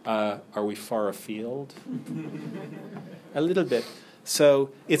 Are we far afield? A little bit. So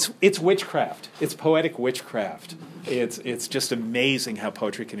it's witchcraft. It's poetic witchcraft. It's just amazing how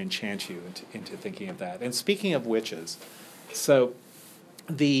poetry can enchant you into thinking of that. And speaking of witches, so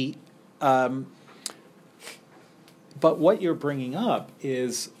but what you're bringing up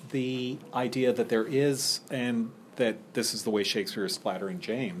is the idea that there is, and that this is the way Shakespeare is flattering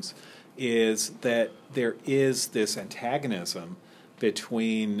James, is that there is this antagonism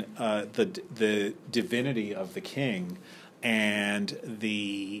between the divinity of the king and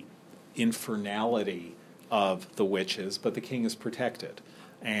the infernality of the witches, but the king is protected.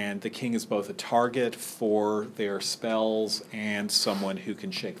 And the king is both a target for their spells and someone who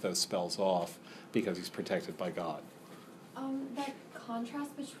can shake those spells off because he's protected by God. That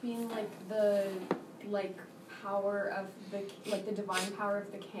contrast between the power of the divine power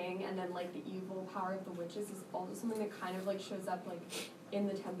of the king, and then like the evil power of the witches is also something that kind of like shows up like in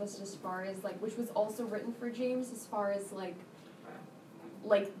The Tempest, as far as like, which was also written for James, as far as like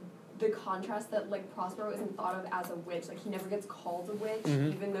the contrast that like Prospero isn't thought of as a witch, like he never gets called a witch,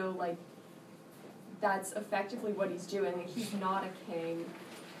 even though like that's effectively what he's doing. Like he's not a king,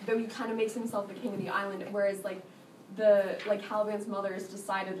 though he kind of makes himself the king of the island, whereas like Caliban's mother is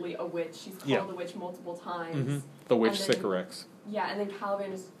decidedly a witch. She's called a witch multiple times. The witch Sycorax. Yeah, and then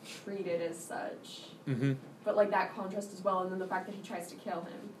Caliban is treated as such. But like that contrast as well, and then the fact that he tries to kill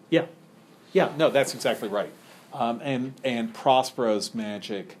him. Yeah, no, that's exactly right. And Prospero's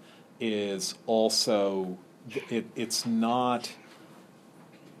magic is also it's not.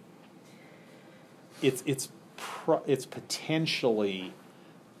 It's potentially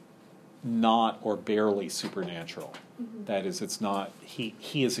not or barely supernatural. That is, it's not.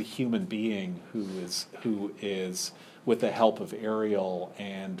 He is a human being who is with the help of Ariel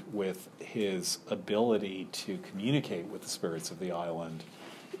and with his ability to communicate with the spirits of the island,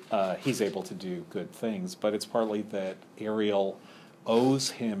 he's able to do good things. But it's partly that Ariel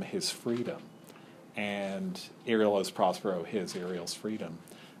owes him his freedom, and Ariel owes Prospero Ariel's freedom,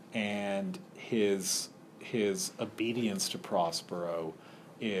 and his obedience to Prospero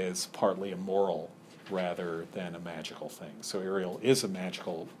is partly a moral rather than a magical thing. So Ariel is a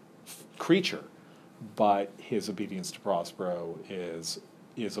magical creature, but his obedience to Prospero is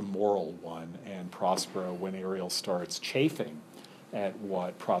a moral one. And Prospero, when Ariel starts chafing at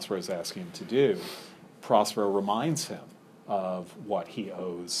what Prospero is asking him to do, Prospero reminds him of what he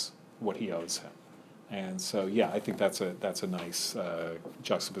owes him. And so, yeah, I think that's a nice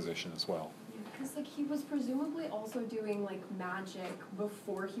juxtaposition as well. Because like he was presumably also doing like magic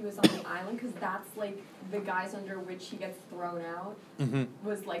before he was on the island, because that's like the guise under which he gets thrown out.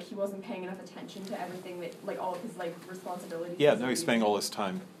 Was like he wasn't paying enough attention to everything that like all of his like responsibilities. Yeah, no, he's spending all his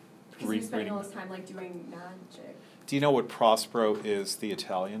time reading. He's spending all his time like doing magic. Do you know what Prospero is the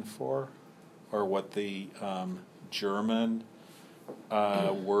Italian for, or what the German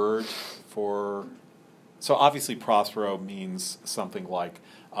word for? So obviously Prospero means something like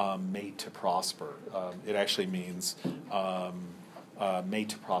made to prosper. It actually means made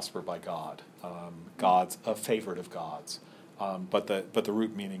to prosper by God. God's a favorite of God's. But the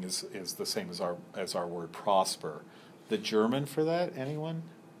root meaning is the same as our word prosper. The German for that, anyone?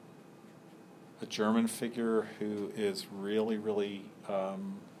 A German figure who is really, really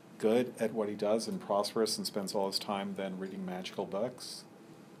good at what he does and prosperous and spends all his time then reading magical books?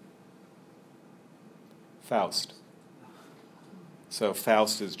 Faust. So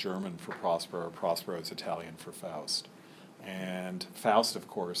Faust is German for Prospero. Prospero is Italian for Faust. And Faust, of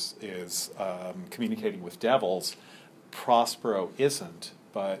course, is communicating with devils. Prospero isn't,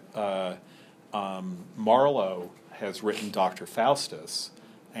 but Marlowe has written Dr. Faustus,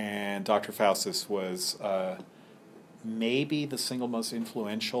 and Dr. Faustus was maybe the single most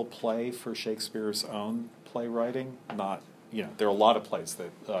influential play for Shakespeare's own playwriting. Not, there are a lot of plays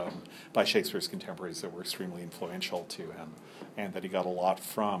that by Shakespeare's contemporaries that were extremely influential to him, and that he got a lot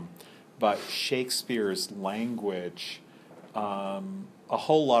from. But Shakespeare's language, a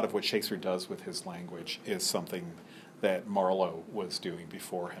whole lot of what Shakespeare does with his language is something that Marlowe was doing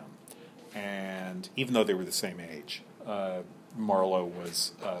before him. And even though they were the same age, Marlowe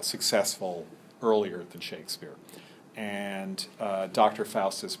was successful earlier than Shakespeare. And Dr.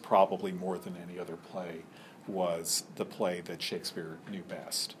 Faustus, probably more than any other play, was the play that Shakespeare knew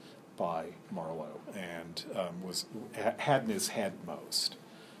best by Marlowe and had in his head most.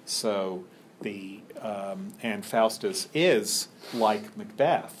 So and Faustus is like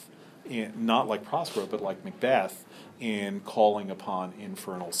Macbeth, not like Prospero, but like Macbeth, in calling upon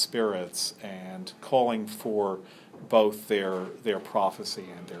infernal spirits and calling for both their prophecy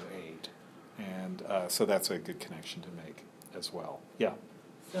and their aid. And so that's a good connection to make as well. Yeah.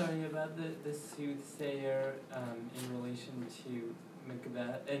 Sorry, about the soothsayer in relation to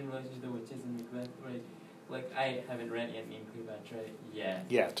Macbeth, in relation to the witches in Macbeth, right? Like, I haven't read Antony and Cleopatra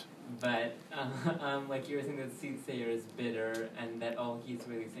yet. But, like, you were saying that the soothsayer is bitter, and that all he's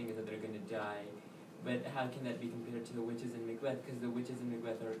really saying is that they're going to die. But how can that be compared to the witches in Macbeth? Because the witches in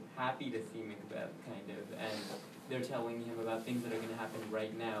Macbeth are happy to see Macbeth, kind of, and they're telling him about things that are going to happen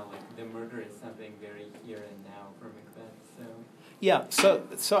right now. Like, the murder is something very here and now for Macbeth, so... Yeah,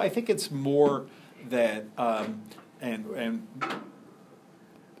 so I think it's more that, and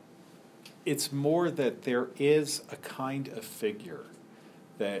it's more that there is a kind of figure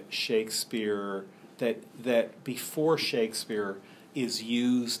that Shakespeare, that before Shakespeare is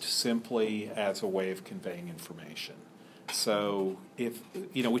used simply as a way of conveying information. So if,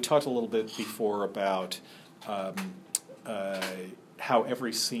 we talked a little bit before about how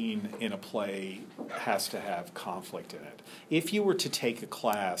every scene in a play has to have conflict in it. If you were to take a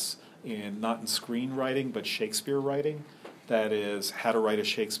class not in screenwriting but Shakespeare writing, that is how to write a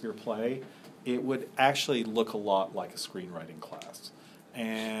Shakespeare play, it would actually look a lot like a screenwriting class.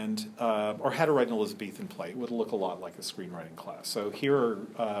 And or how to write an Elizabethan play, it would look a lot like a screenwriting class. So here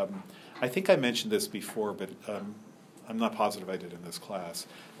are, I think I mentioned this before, but I'm not positive I did in this class.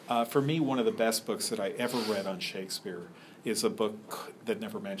 For me, one of the best books that I ever read on Shakespeare is a book that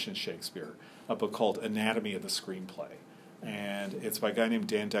never mentions Shakespeare, a book called Anatomy of the Screenplay. And it's by a guy named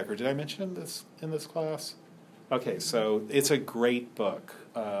Dan Decker. Did I mention this in this class? Okay, so it's a great book,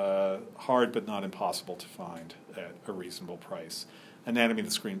 hard but not impossible to find at a reasonable price. Anatomy of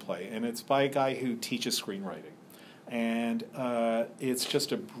the Screenplay, and it's by a guy who teaches screenwriting. And it's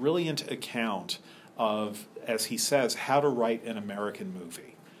just a brilliant account of, as he says, how to write an American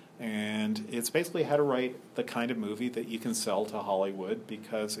movie. And it's basically how to write the kind of movie that you can sell to Hollywood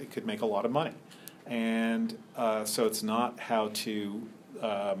because it could make a lot of money. And so it's not how to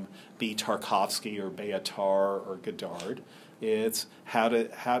be Tarkovsky or Beatar or Godard. It's how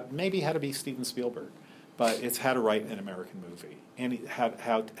to be Steven Spielberg, but it's how to write an American movie and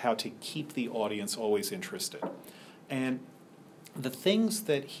how to keep the audience always interested. And the things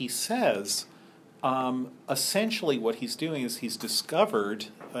that he says, essentially what he's doing is he's discovered,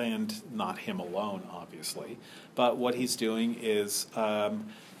 and not him alone, obviously, but what he's doing is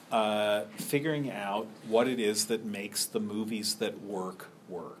figuring out what it is that makes the movies that work.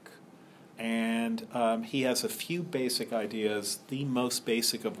 And he has a few basic ideas, the most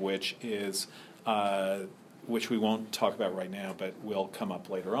basic of which is, which we won't talk about right now, but will come up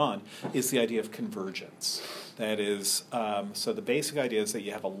later on, is the idea of convergence. That is, so the basic idea is that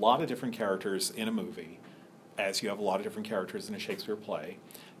you have a lot of different characters in a movie, as you have a lot of different characters in a Shakespeare play,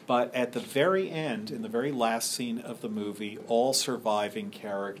 but at the very end, in the very last scene of the movie, all surviving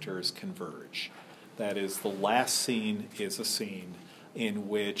characters converge. That is, the last scene is a scene in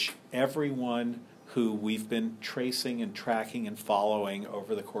which everyone who we've been tracing and tracking and following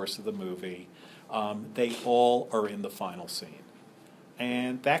over the course of the movie, they all are in the final scene.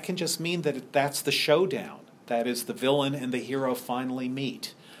 And that can just mean that that's the showdown. That is, the villain and the hero finally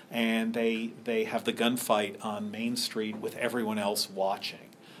meet, and they have the gunfight on Main Street with everyone else watching.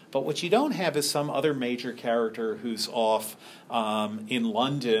 But what you don't have is some other major character who's off in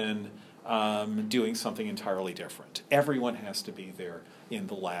London doing something entirely different. Everyone has to be there in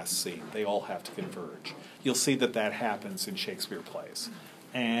the last scene. They all have to converge. You'll see that happens in Shakespeare plays.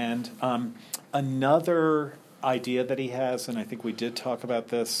 And another idea that he has, and I think we did talk about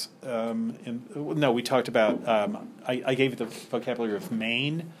this, we talked about, I gave you the vocabulary of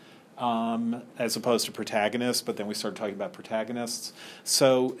main, as opposed to protagonist, but then we started talking about protagonists.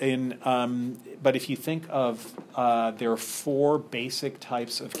 So but if you think of, there are 4 basic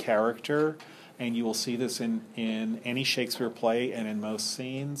types of character, and you will see this in any Shakespeare play and in most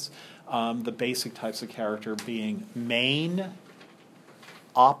scenes, the basic types of character being main,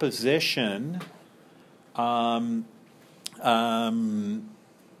 opposition,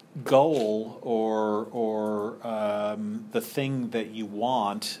 goal, or the thing that you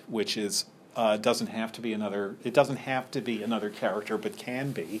want, which is doesn't have to be another character, but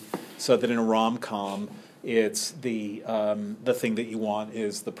can be, so that in a rom-com, it's the thing that you want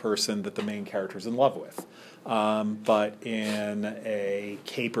is the person that the main character is in love with. But in a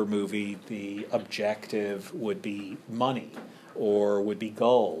caper movie, the objective would be money, or would be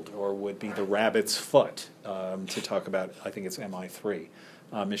gold, or would be the rabbit's foot, to talk about, I think it's MI3,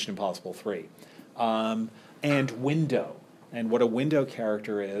 Mission Impossible 3. And window. And what a window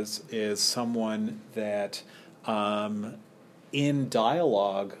character is someone that, in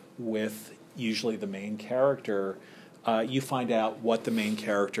dialogue with usually the main character, you find out what the main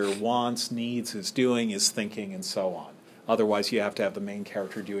character wants, needs, is doing, is thinking, and so on. Otherwise, you have to have the main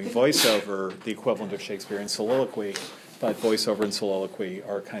character doing voiceover, the equivalent of Shakespearean soliloquy, but voiceover and soliloquy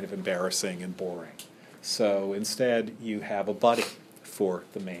are kind of embarrassing and boring. So instead, you have a buddy for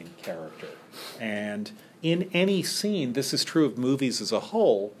the main character. And in any scene, this is true of movies as a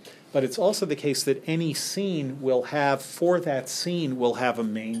whole, but it's also the case that any scene will have a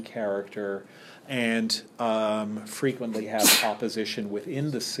main character, and frequently have opposition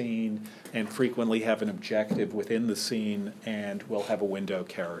within the scene, and frequently have an objective within the scene, and will have a window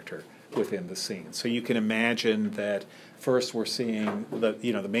character within the scene. So you can imagine that first we're seeing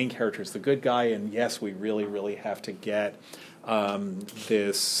the main character is the good guy, and yes, we really, really have to get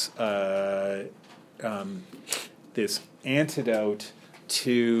this antidote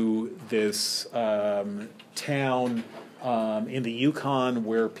to this town in the Yukon,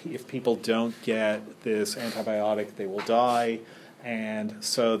 where if people don't get this antibiotic, they will die. And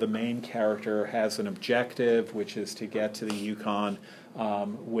so the main character has an objective, which is to get to the Yukon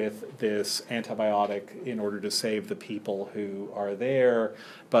with this antibiotic in order to save the people who are there.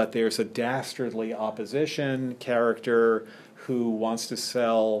 But there's a dastardly opposition character who wants to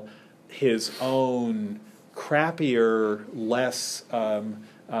sell his own crappier, less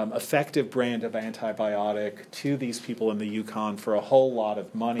effective brand of antibiotic to these people in the Yukon for a whole lot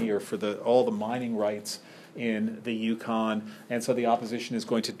of money, or for all the mining rights in the Yukon. And so the opposition is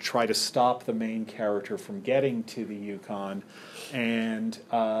going to try to stop the main character from getting to the Yukon. And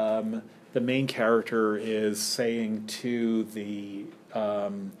the main character is saying to the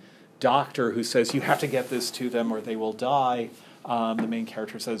doctor, who says, you have to get this to them or they will die, the main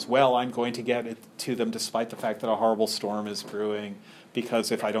character says, well, I'm going to get it to them despite the fact that a horrible storm is brewing,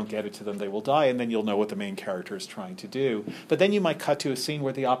 because if I don't get it to them, they will die, and then you'll know what the main character is trying to do. But then you might cut to a scene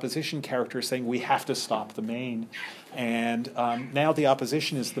where the opposition character is saying, we have to stop the main. And now the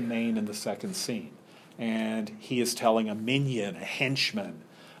opposition is the main in the second scene. And he is telling a minion, a henchman,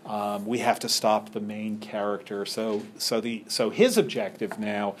 we have to stop the main character. So his objective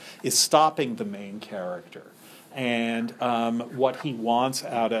now is stopping the main character. And what he wants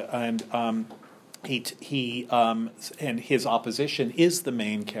out of... and his opposition is the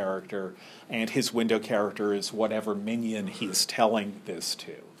main character, and his window character is whatever minion he's telling this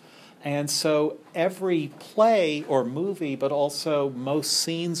to. And so every play or movie, but also most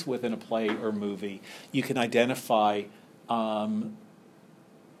scenes within a play or movie, you can identify a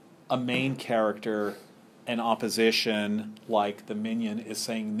main character, an opposition, like the minion is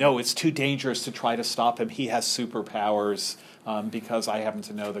saying, no, it's too dangerous to try to stop him. He has superpowers. Because I happen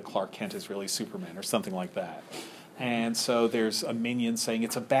to know that Clark Kent is really Superman, or something like that. And so there's a minion saying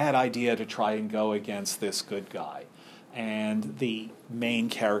it's a bad idea to try and go against this good guy. And the main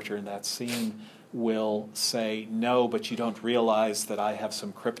character in that scene will say, no, but you don't realize that I have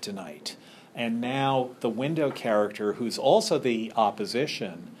some kryptonite. And now the window character, who's also the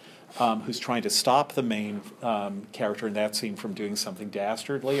opposition, who's trying to stop the main character in that scene from doing something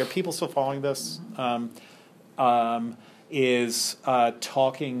dastardly. Are people still following this? Is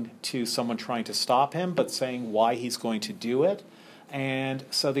talking to someone trying to stop him, but saying why he's going to do it. And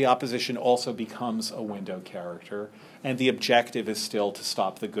so the opposition also becomes a window character. And the objective is still to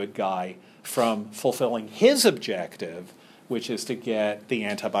stop the good guy from fulfilling his objective, which is to get the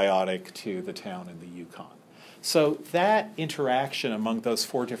antibiotic to the town in the Yukon. So that interaction among those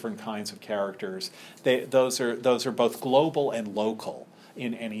four different kinds of characters, those are both global and local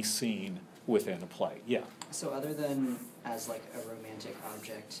in any scene within a play. Yeah. So other than as like a romantic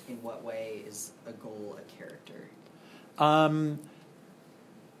object, in what way is a goal a character?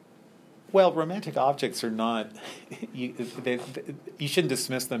 Well, romantic objects are not. You shouldn't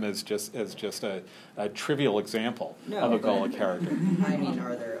dismiss them as just a trivial example of a goal a character. I mean,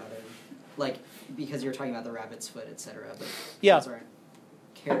 are there other, like, because you're talking about the rabbit's foot, etc. But yeah. Those aren't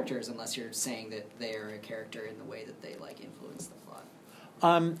characters unless you're saying that they are a character in the way that they like influence the plot.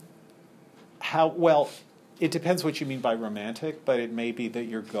 Well, it depends what you mean by romantic, but it may be that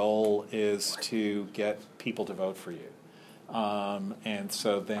your goal is to get people to vote for you, and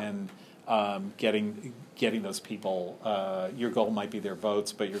so then getting those people. Your goal might be their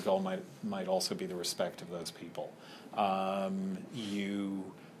votes, but your goal might also be the respect of those people.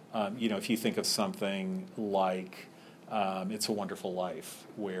 If you think of something like It's a Wonderful Life,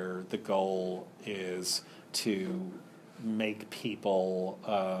 where the goal is to make people.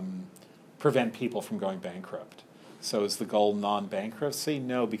 Prevent people from going bankrupt. So is the goal non-bankruptcy?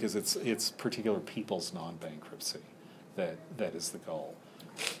 No, because it's particular people's non-bankruptcy that is the goal.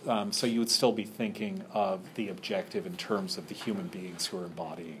 So you would still be thinking of the objective in terms of the human beings who are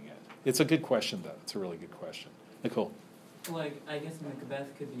embodying it. It's a good question, though. It's a really good question. Nicole? Like, I guess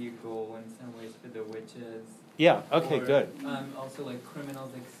Macbeth could be a goal in some ways for the witches. Yeah, okay, good. Also, like,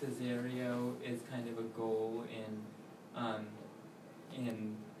 criminals like Cesario is kind of a goal in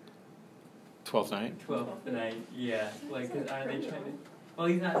Twelfth Night? Twelfth Night, yeah. Like, are they trying to... Well,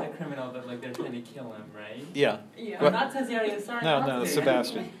 he's not a criminal, but, like, they're trying to kill him, right? Yeah. Yeah. Not Cesario, sorry. No,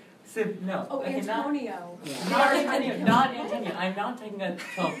 Sebastian. No. Oh, okay, Antonio. Not Antonio. Not Antonio. I'm not talking about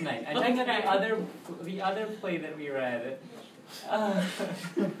Twelfth Night. I'm talking about the other play that we read.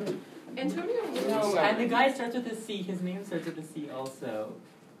 Antonio. No, and the guy starts with a C. His name starts with a C also.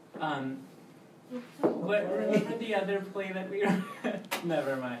 What? Remember the other play that we read?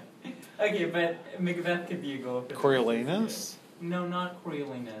 Never mind. Okay, but Macbeth could be a goal. Coriolanus? No, not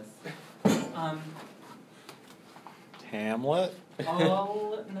Coriolanus. Hamlet?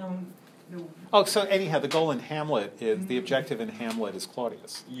 No. Oh, so anyhow, the goal in Hamlet is, the objective in Hamlet is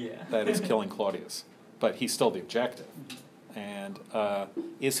Claudius. Yeah. That is killing Claudius. But he's still the objective. And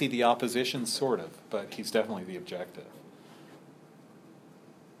is he the opposition? Sort of. But he's definitely the objective.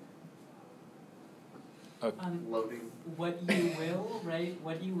 Loading. What you will, right?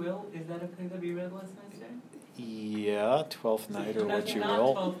 What you will, is that a play that we read last Wednesday? Yeah, Twelfth Night or What You Not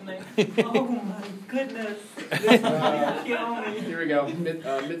Will. 12th Night. Oh my goodness. This is killing me. Here we go.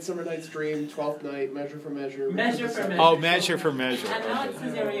 Midsummer Night's Dream, Twelfth Night, Measure for Measure. Measure for Measure. Oh, Measure for Measure. And not Okay.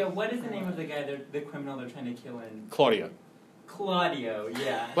 Caesarea. What is the name of the guy, the criminal they're trying to kill in? Claudio. Claudio,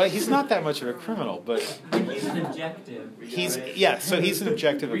 yeah. Well, he's not that much of a criminal, but He's an objective. so he's an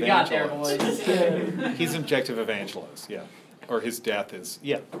objective We got there, evangelist. boys. He's an objective evangelist, yeah. Or his death is,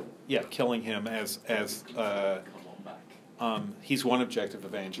 killing him as he's one objective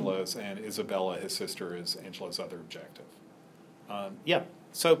evangelist, and Isabella, his sister, is Angelo's other objective.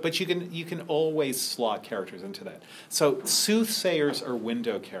 So, but you can always slot characters into that. So soothsayers are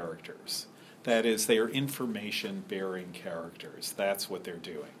window characters. That is, they are information-bearing characters. That's what they're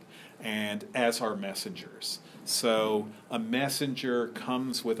doing. And as are messengers. So a messenger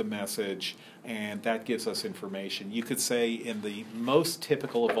comes with a message, and that gives us information. You could say in the most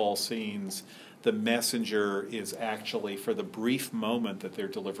typical of all scenes, the messenger is actually, for the brief moment that they're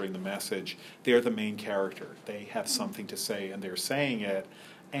delivering the message, they're the main character. They have something to say, and they're saying it.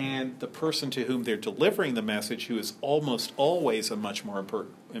 And the person to whom they're delivering the message, who is almost always a much more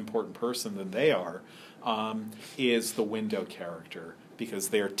important person than they are, is the window character, because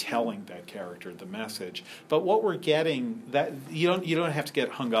they're telling that character the message. But what we're getting, that you don't have to get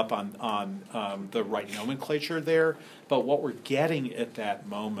hung up on the right nomenclature there. But what we're getting at that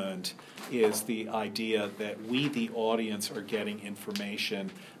moment is the idea that we, the audience, are getting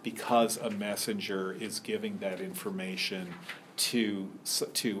information because a messenger is giving that information to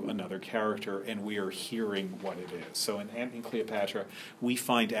another character, and we are hearing what it is. So in Antony and Cleopatra, we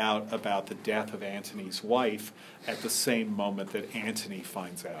find out about the death of Antony's wife at the same moment that Antony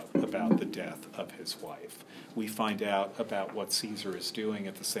finds out about the death of his wife. We find out about what Caesar is doing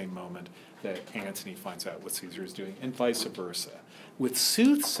at the same moment that Antony finds out what Caesar is doing, and vice versa. With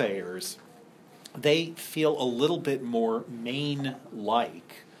soothsayers, they feel a little bit more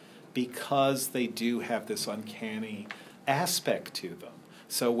Maine-like because they do have this uncanny aspect to them.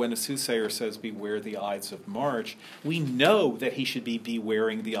 So when a soothsayer says, "Beware the Ides of March," we know that he should be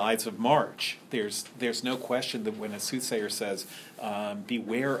bewaring the Ides of March. There's no question that when a soothsayer says,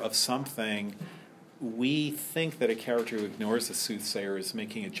 "Beware of something," we think that a character who ignores the soothsayer is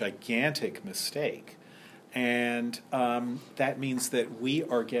making a gigantic mistake. And that means that we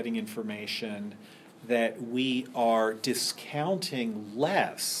are getting information that we are discounting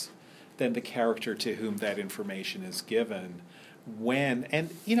less than the character to whom that information is given.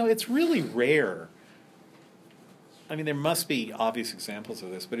 It's really rare. I mean, there must be obvious examples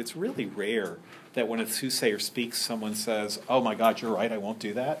of this, but it's really rare that when a soothsayer speaks, someone says, "Oh my God, you're right, I won't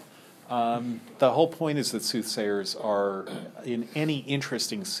do that." The whole point is that soothsayers are, in any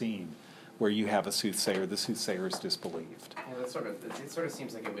interesting scene where you have a soothsayer, the soothsayer is disbelieved. Yeah, it sort of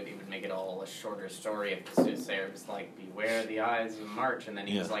seems like it would make it all a shorter story if the soothsayer was like, "Beware the Ides of March," and then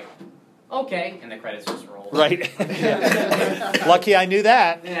he was like, "Okay," and the credits just roll. Right. Lucky I knew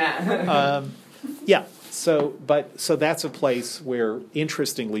that. Yeah. So that's a place where,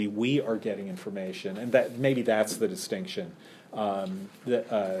 interestingly, we are getting information, and that maybe that's the distinction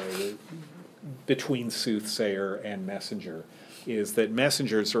between soothsayer and messenger, is that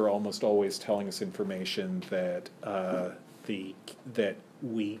messengers are almost always telling us information that that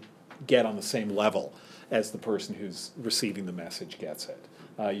we get on the same level as the person who's receiving the message gets it.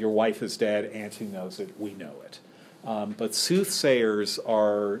 Your wife is dead. Antony knows it. We know it. But soothsayers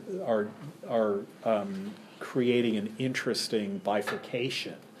are creating an interesting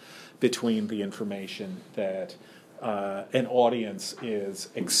bifurcation between the information that an audience is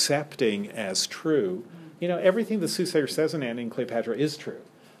accepting as true. Everything the soothsayer says in Antony and Cleopatra is true.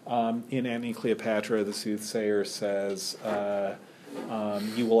 In Antony and Cleopatra, the soothsayer says,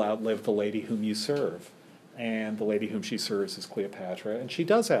 "You will outlive the lady whom you serve." And the lady whom she serves is Cleopatra, and she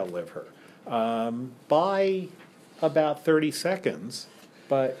does outlive her by about 30 seconds,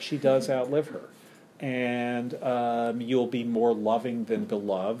 but she does outlive her. And you'll be more loving than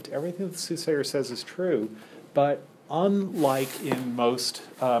beloved. Everything that the soothsayer says is true, but unlike in most,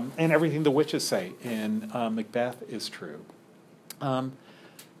 and everything the witches say in Macbeth is true.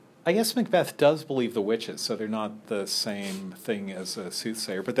 I guess Macbeth does believe the witches, so they're not the same thing as a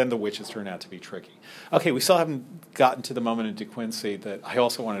soothsayer, but then the witches turn out to be tricky. Okay, we still haven't gotten to the moment in De Quincey that I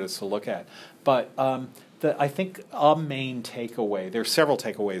also wanted us to look at, but I think a main takeaway, there are several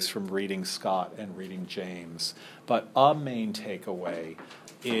takeaways from reading Scott and reading James, but a main takeaway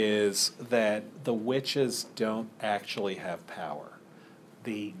is that the witches don't actually have power.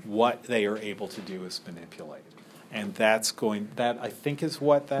 What they are able to do is manipulate. And that I think is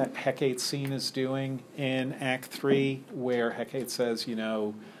what that Hecate scene is doing in Act 3, where Hecate says,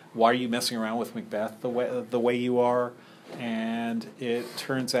 why are you messing around with Macbeth the way you are? And it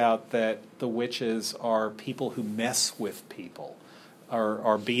turns out that the witches are people who mess with people,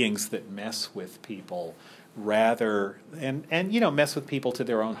 are beings that mess with people rather, and mess with people to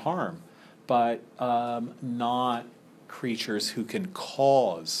their own harm, but not creatures who can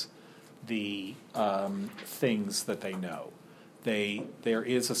cause the things that they know. There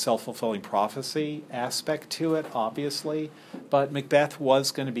is a self-fulfilling prophecy aspect to it, obviously, but Macbeth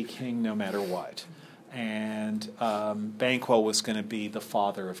was going to be king no matter what. And Banquo was going to be the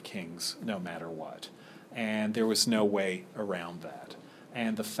father of kings no matter what. And there was no way around that.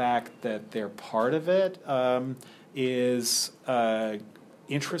 And the fact that they're part of it is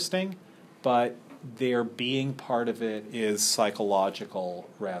interesting, but their being part of it is psychological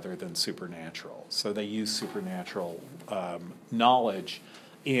rather than supernatural. So they use supernatural knowledge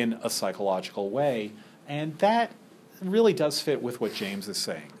in a psychological way, and that really does fit with what James is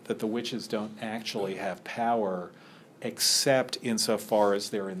saying, that the witches don't actually have power except insofar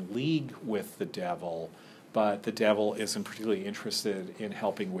as they're in league with the devil, but the devil isn't particularly interested in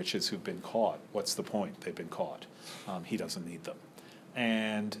helping witches who've been caught. What's the point? They've been caught. He doesn't need them.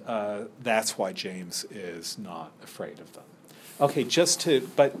 And that's why James is not afraid of them. Okay,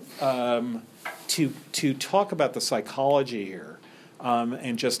 to talk about the psychology here,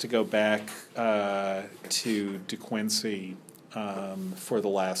 and just to go back to De Quincey for the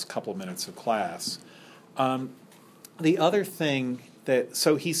last couple of minutes of class, the other thing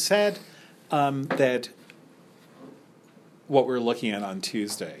so he said that what we're looking at on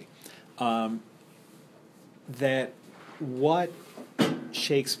Tuesday, that what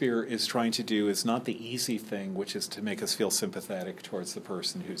Shakespeare is trying to do is not the easy thing, which is to make us feel sympathetic towards the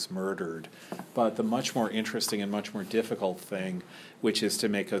person who's murdered, but the much more interesting and much more difficult thing, which is to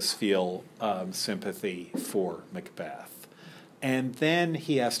make us feel sympathy for Macbeth. And then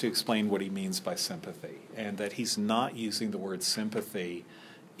he has to explain what he means by sympathy, and that he's not using the word sympathy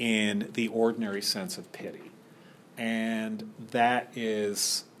in the ordinary sense of pity. And that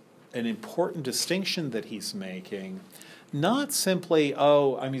is an important distinction that he's making. Not simply,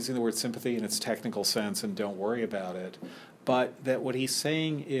 I'm using the word sympathy in its technical sense and don't worry about it, but that what he's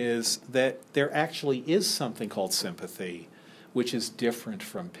saying is that there actually is something called sympathy, which is different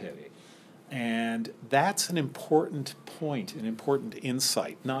from pity. And that's an important point, an important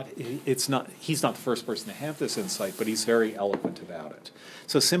insight. He's not the first person to have this insight, but he's very eloquent about it.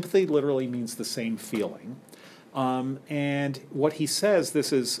 So sympathy literally means the same feeling. And what he says,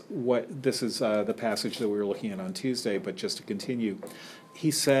 this is the passage that we were looking at on Tuesday, but just to continue,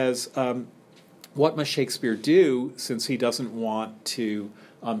 he says, what must Shakespeare do, since he doesn't want to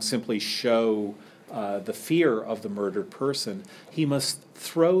simply show the fear of the murdered person? He must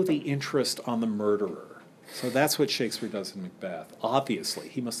throw the interest on the murderer. So that's what Shakespeare does in Macbeth. Obviously,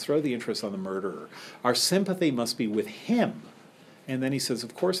 he must throw the interest on the murderer. Our sympathy must be with him. And then he says,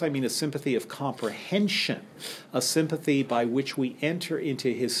 of course, I mean a sympathy of comprehension, a sympathy by which we enter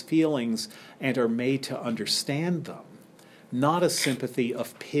into his feelings and are made to understand them, not a sympathy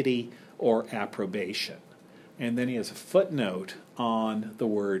of pity or approbation. And then he has a footnote on the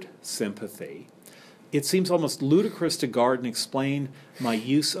word sympathy. It seems almost ludicrous to guard and explain my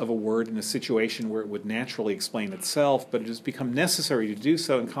use of a word in a situation where it would naturally explain itself, but it has become necessary to do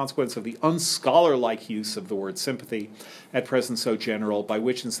so in consequence of the unscholarlike use of the word sympathy, at present so general, by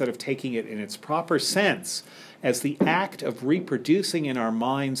which, instead of taking it in its proper sense, as the act of reproducing in our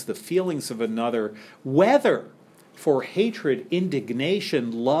minds the feelings of another, whether for hatred,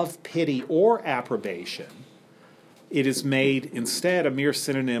 indignation, love, pity, or approbation, it is made instead a mere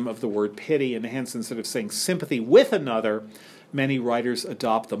synonym of the word pity, and hence instead of saying sympathy with another, many writers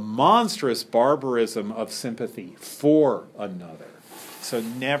adopt the monstrous barbarism of sympathy for another. So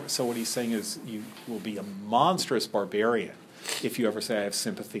what he's saying is you will be a monstrous barbarian if you ever say I have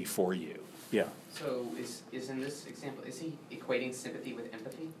sympathy for you. Yeah. So is in this example, is he equating sympathy with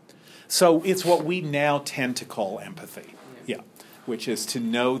empathy? So it's what we now tend to call empathy. Yeah. Which is to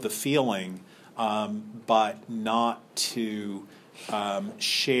know the feeling, but not to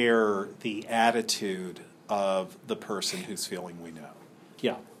share the attitude of the person whose feeling we know.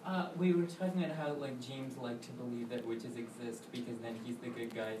 Yeah. We were talking about how James liked to believe that witches exist because then he's the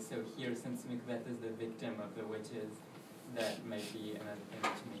good guy. So here, since Macbeth is the victim of the witches, that might be another thing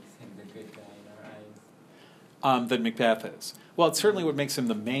which makes him the good guy in our eyes. than Macbeth is. Well, it's certainly what makes him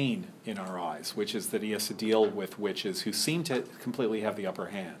the main in our eyes, which is that he has to deal with witches who seem to completely have the upper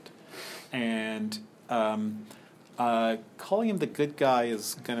hand. And calling him the good guy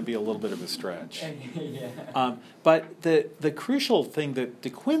is going to be a little bit of a stretch. Yeah. But the crucial thing that De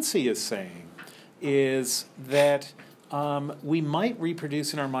Quincey is saying is that we might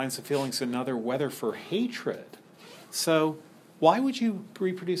reproduce in our minds the feelings of another, whether for hatred. So why would you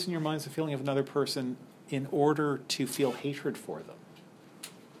reproduce in your minds the feeling of another person in order to feel hatred for them?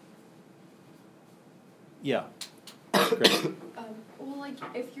 Yeah. Great. Well, like,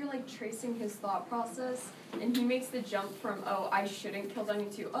 if you're, like, tracing his thought process, and he makes the jump from, oh, I shouldn't kill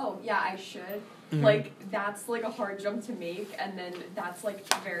Dani, to, oh, yeah, I should, like, that's, like, a hard jump to make, and then that's,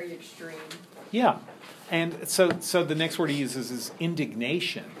 like, very extreme. Yeah. And so the next word he uses is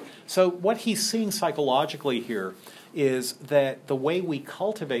indignation. So what he's seeing psychologically here is that the way we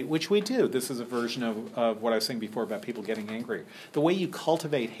cultivate, which we do, this is a version of what I was saying before about people getting angry, the way you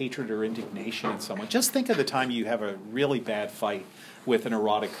cultivate hatred or indignation in someone, just think of the time you have a really bad fight with an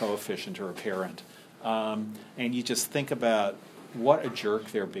erotic coefficient or a parent, and you just think about what a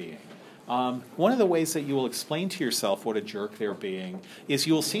jerk they're being. One of the ways that you will explain to yourself what a jerk they're being is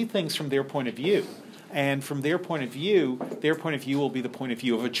you will see things from their point of view. And from their point of view will be the point of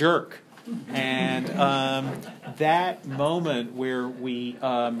view of a jerk. And that moment where we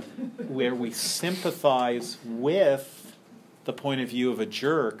sympathize with the point of view of a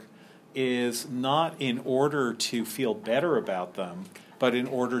jerk is not in order to feel better about them, but in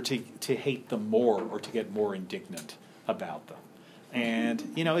order to hate them more or to get more indignant about them. And,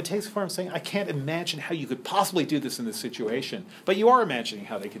 it takes the form of saying, I can't imagine how you could possibly do this in this situation. But you are imagining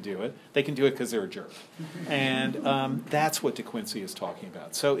how they could do it. They can do it because they're a jerk. And that's what De Quincey is talking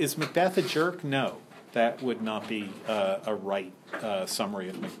about. So is Macbeth a jerk? No. That would not be a right summary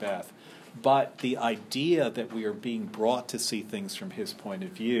of Macbeth. But the idea that we are being brought to see things from his point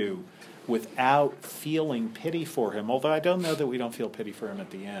of view without feeling pity for him, although I don't know that we don't feel pity for him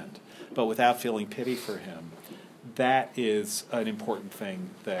at the end, but without feeling pity for him, that is an important thing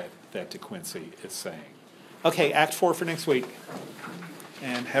that De Quincey is saying. Okay, Act 4 for next week.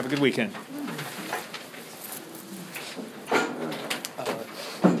 And have a good weekend. I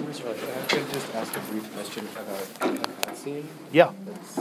could just ask a brief question about that scene. Yeah.